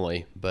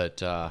 Definitely,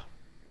 but I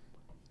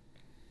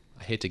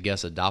hate to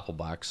guess a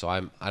Doppelbock, so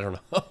I don't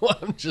know.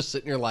 I'm just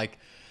sitting here like,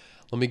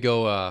 let me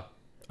go.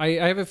 I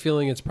have a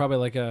feeling it's probably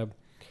like I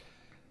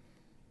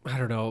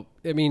don't know.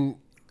 I mean,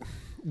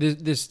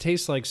 this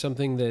tastes like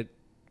something that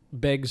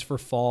begs for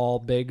fall,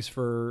 begs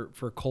for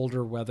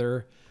colder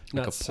weather.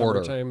 Like not a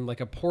porter. summertime,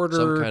 like a porter,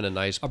 Some kind of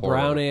nice a porter.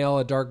 brown ale,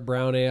 a dark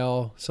brown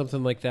ale,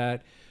 something like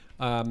that.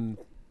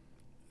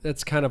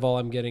 That's kind of all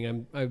I'm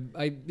getting.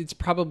 It's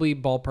probably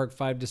ballpark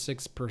 5 to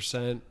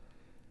 6%.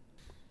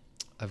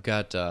 I've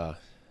got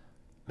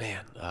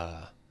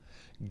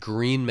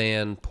Green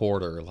Man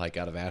Porter, like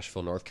out of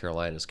Asheville, North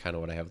Carolina, is kind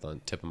of what I have on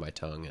the tip of my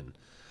tongue. And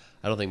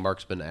I don't think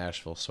Mark's been to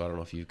Asheville, so I don't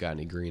know if you've got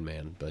any Green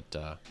Man, but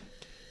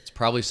it's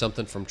probably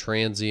something from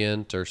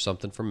Transient or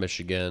something from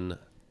Michigan.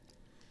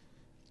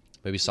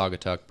 Maybe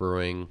Saugatuck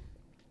Brewing,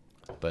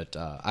 but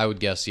I would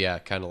guess, yeah,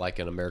 kind of like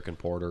an American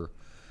Porter,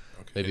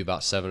 maybe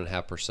about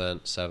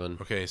 7.5%, 7.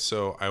 Okay,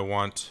 so I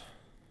want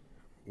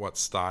what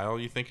style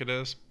you think it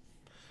is,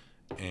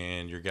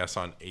 and your guess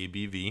on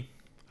ABV.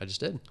 I just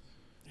did.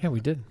 Yeah,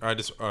 we did.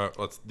 Let's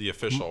the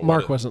official.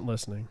 Mark wasn't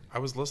listening. I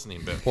was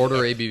listening, but Porter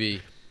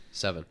ABV,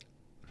 7.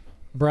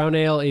 Brown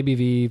ale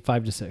ABV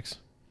 5 to 6.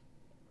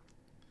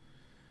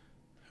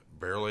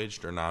 barrel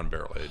aged or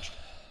non-barrel aged?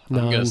 I'm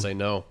gonna say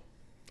no.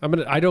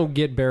 I don't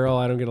get barrel.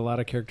 I don't get a lot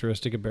of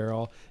characteristic of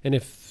barrel. And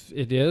if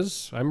it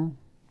is, I'm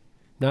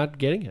not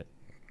getting it.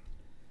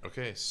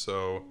 Okay,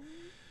 so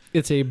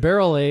It's a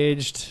barrel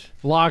aged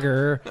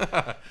lager.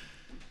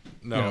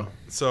 no. Yeah.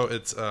 So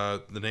it's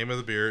the name of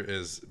the beer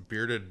is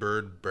Bearded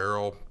Bird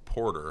Barrel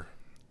Porter,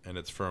 and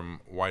it's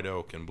from White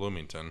Oak in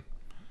Bloomington,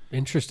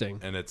 Interesting.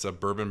 and it's a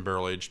bourbon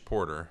barrel aged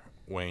porter,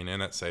 weighing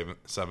in at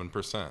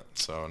 7%.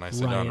 So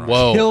nicely Ryan done, Ryan.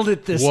 Whoa. killed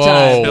it this Whoa.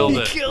 time. Killed He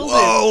it. killed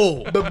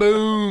Whoa. it.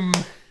 Ba-boom.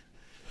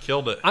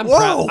 Killed it.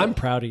 I'm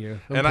proud of you.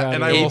 and I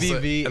of you. will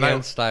ABV say,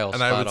 and style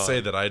and I would spot say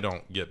on. that I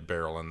don't get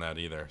barrel in that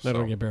either. I So.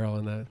 don't get barrel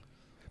in that.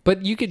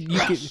 But you could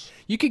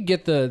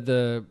get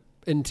the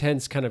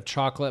intense kind of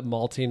chocolate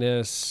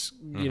maltiness,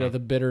 you know, the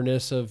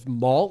bitterness of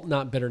malt,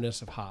 not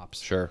bitterness of hops.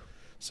 Sure.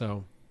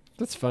 So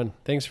that's fun.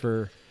 Thanks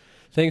for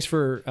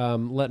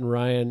letting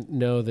Ryan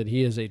know that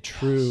he is a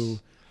true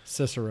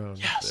Cicerone.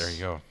 There you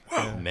go.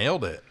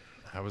 Nailed it.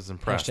 I was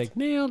impressed. Hashtag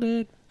nailed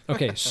it.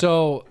 Okay,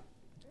 so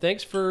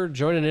thanks for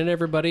joining in,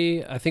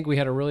 everybody. I think we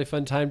had a really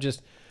fun time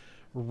just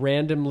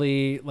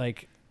randomly,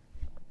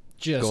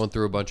 just Going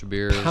through a bunch of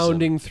beers.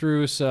 pounding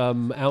through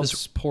some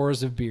ounce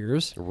pours of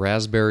beers.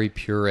 Raspberry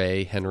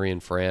puree, Henry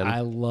and Fran. I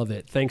love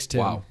it. Thanks, Tim.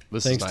 Wow,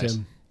 this is Thanks, nice.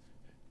 Tim.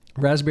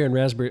 Raspberry and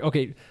raspberry.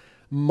 Okay,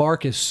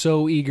 Mark is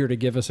so eager to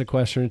give us a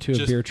question or two of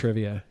Just- beer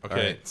trivia. Okay,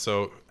 Alright.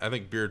 so I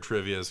think beer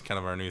trivia is kind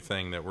of our new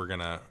thing that we're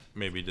gonna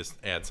maybe just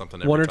add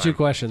something. One or every two time.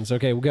 questions.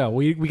 Okay, we'll go.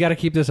 We got to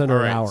keep this under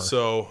All an right. hour.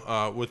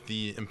 So with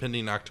the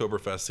impending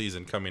Oktoberfest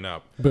season coming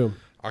up, Boom.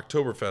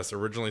 Oktoberfest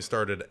originally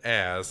started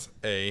as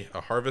a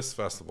harvest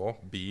festival,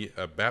 B,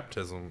 a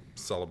baptism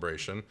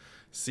celebration,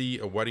 C,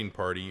 a wedding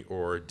party,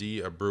 or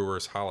D, a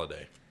brewer's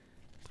holiday.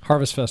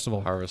 Harvest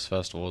Festival. Harvest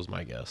Festival is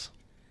my guess.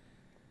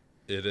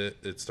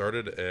 It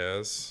started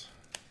as,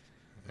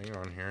 hang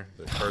on here,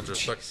 the cards are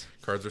stuck.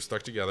 Cards are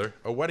stuck together.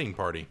 A wedding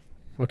party.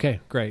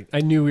 Okay, great. I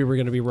knew we were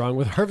going to be wrong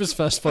with Harvest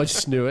Festival. I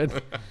just knew it.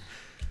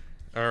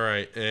 All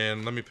right,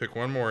 and let me pick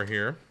one more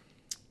here.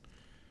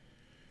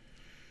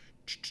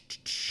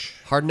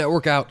 Hard Net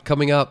Workout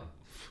coming up.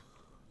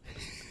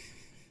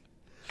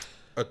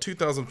 A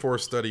 2004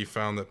 study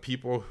found that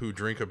people who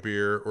drink a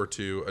beer or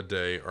two a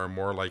day are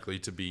more likely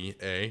to be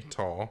A,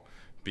 tall,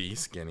 B,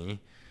 skinny,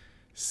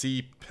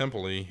 C,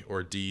 pimply,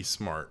 or D,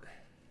 smart.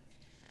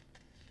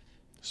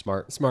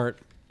 Smart.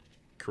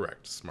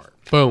 Correct, smart.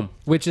 Boom.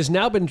 Which has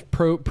now been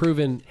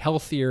proven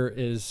healthier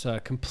is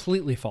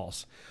completely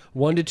false.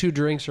 1 to 2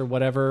 drinks or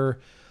whatever,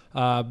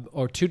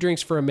 or 2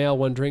 drinks for a male,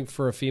 1 drink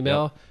for a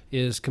female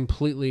is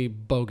completely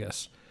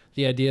bogus.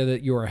 The idea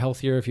that you are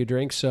healthier if you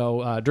drink.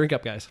 So drink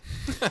up, guys.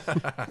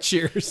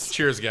 Cheers.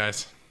 Cheers,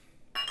 guys.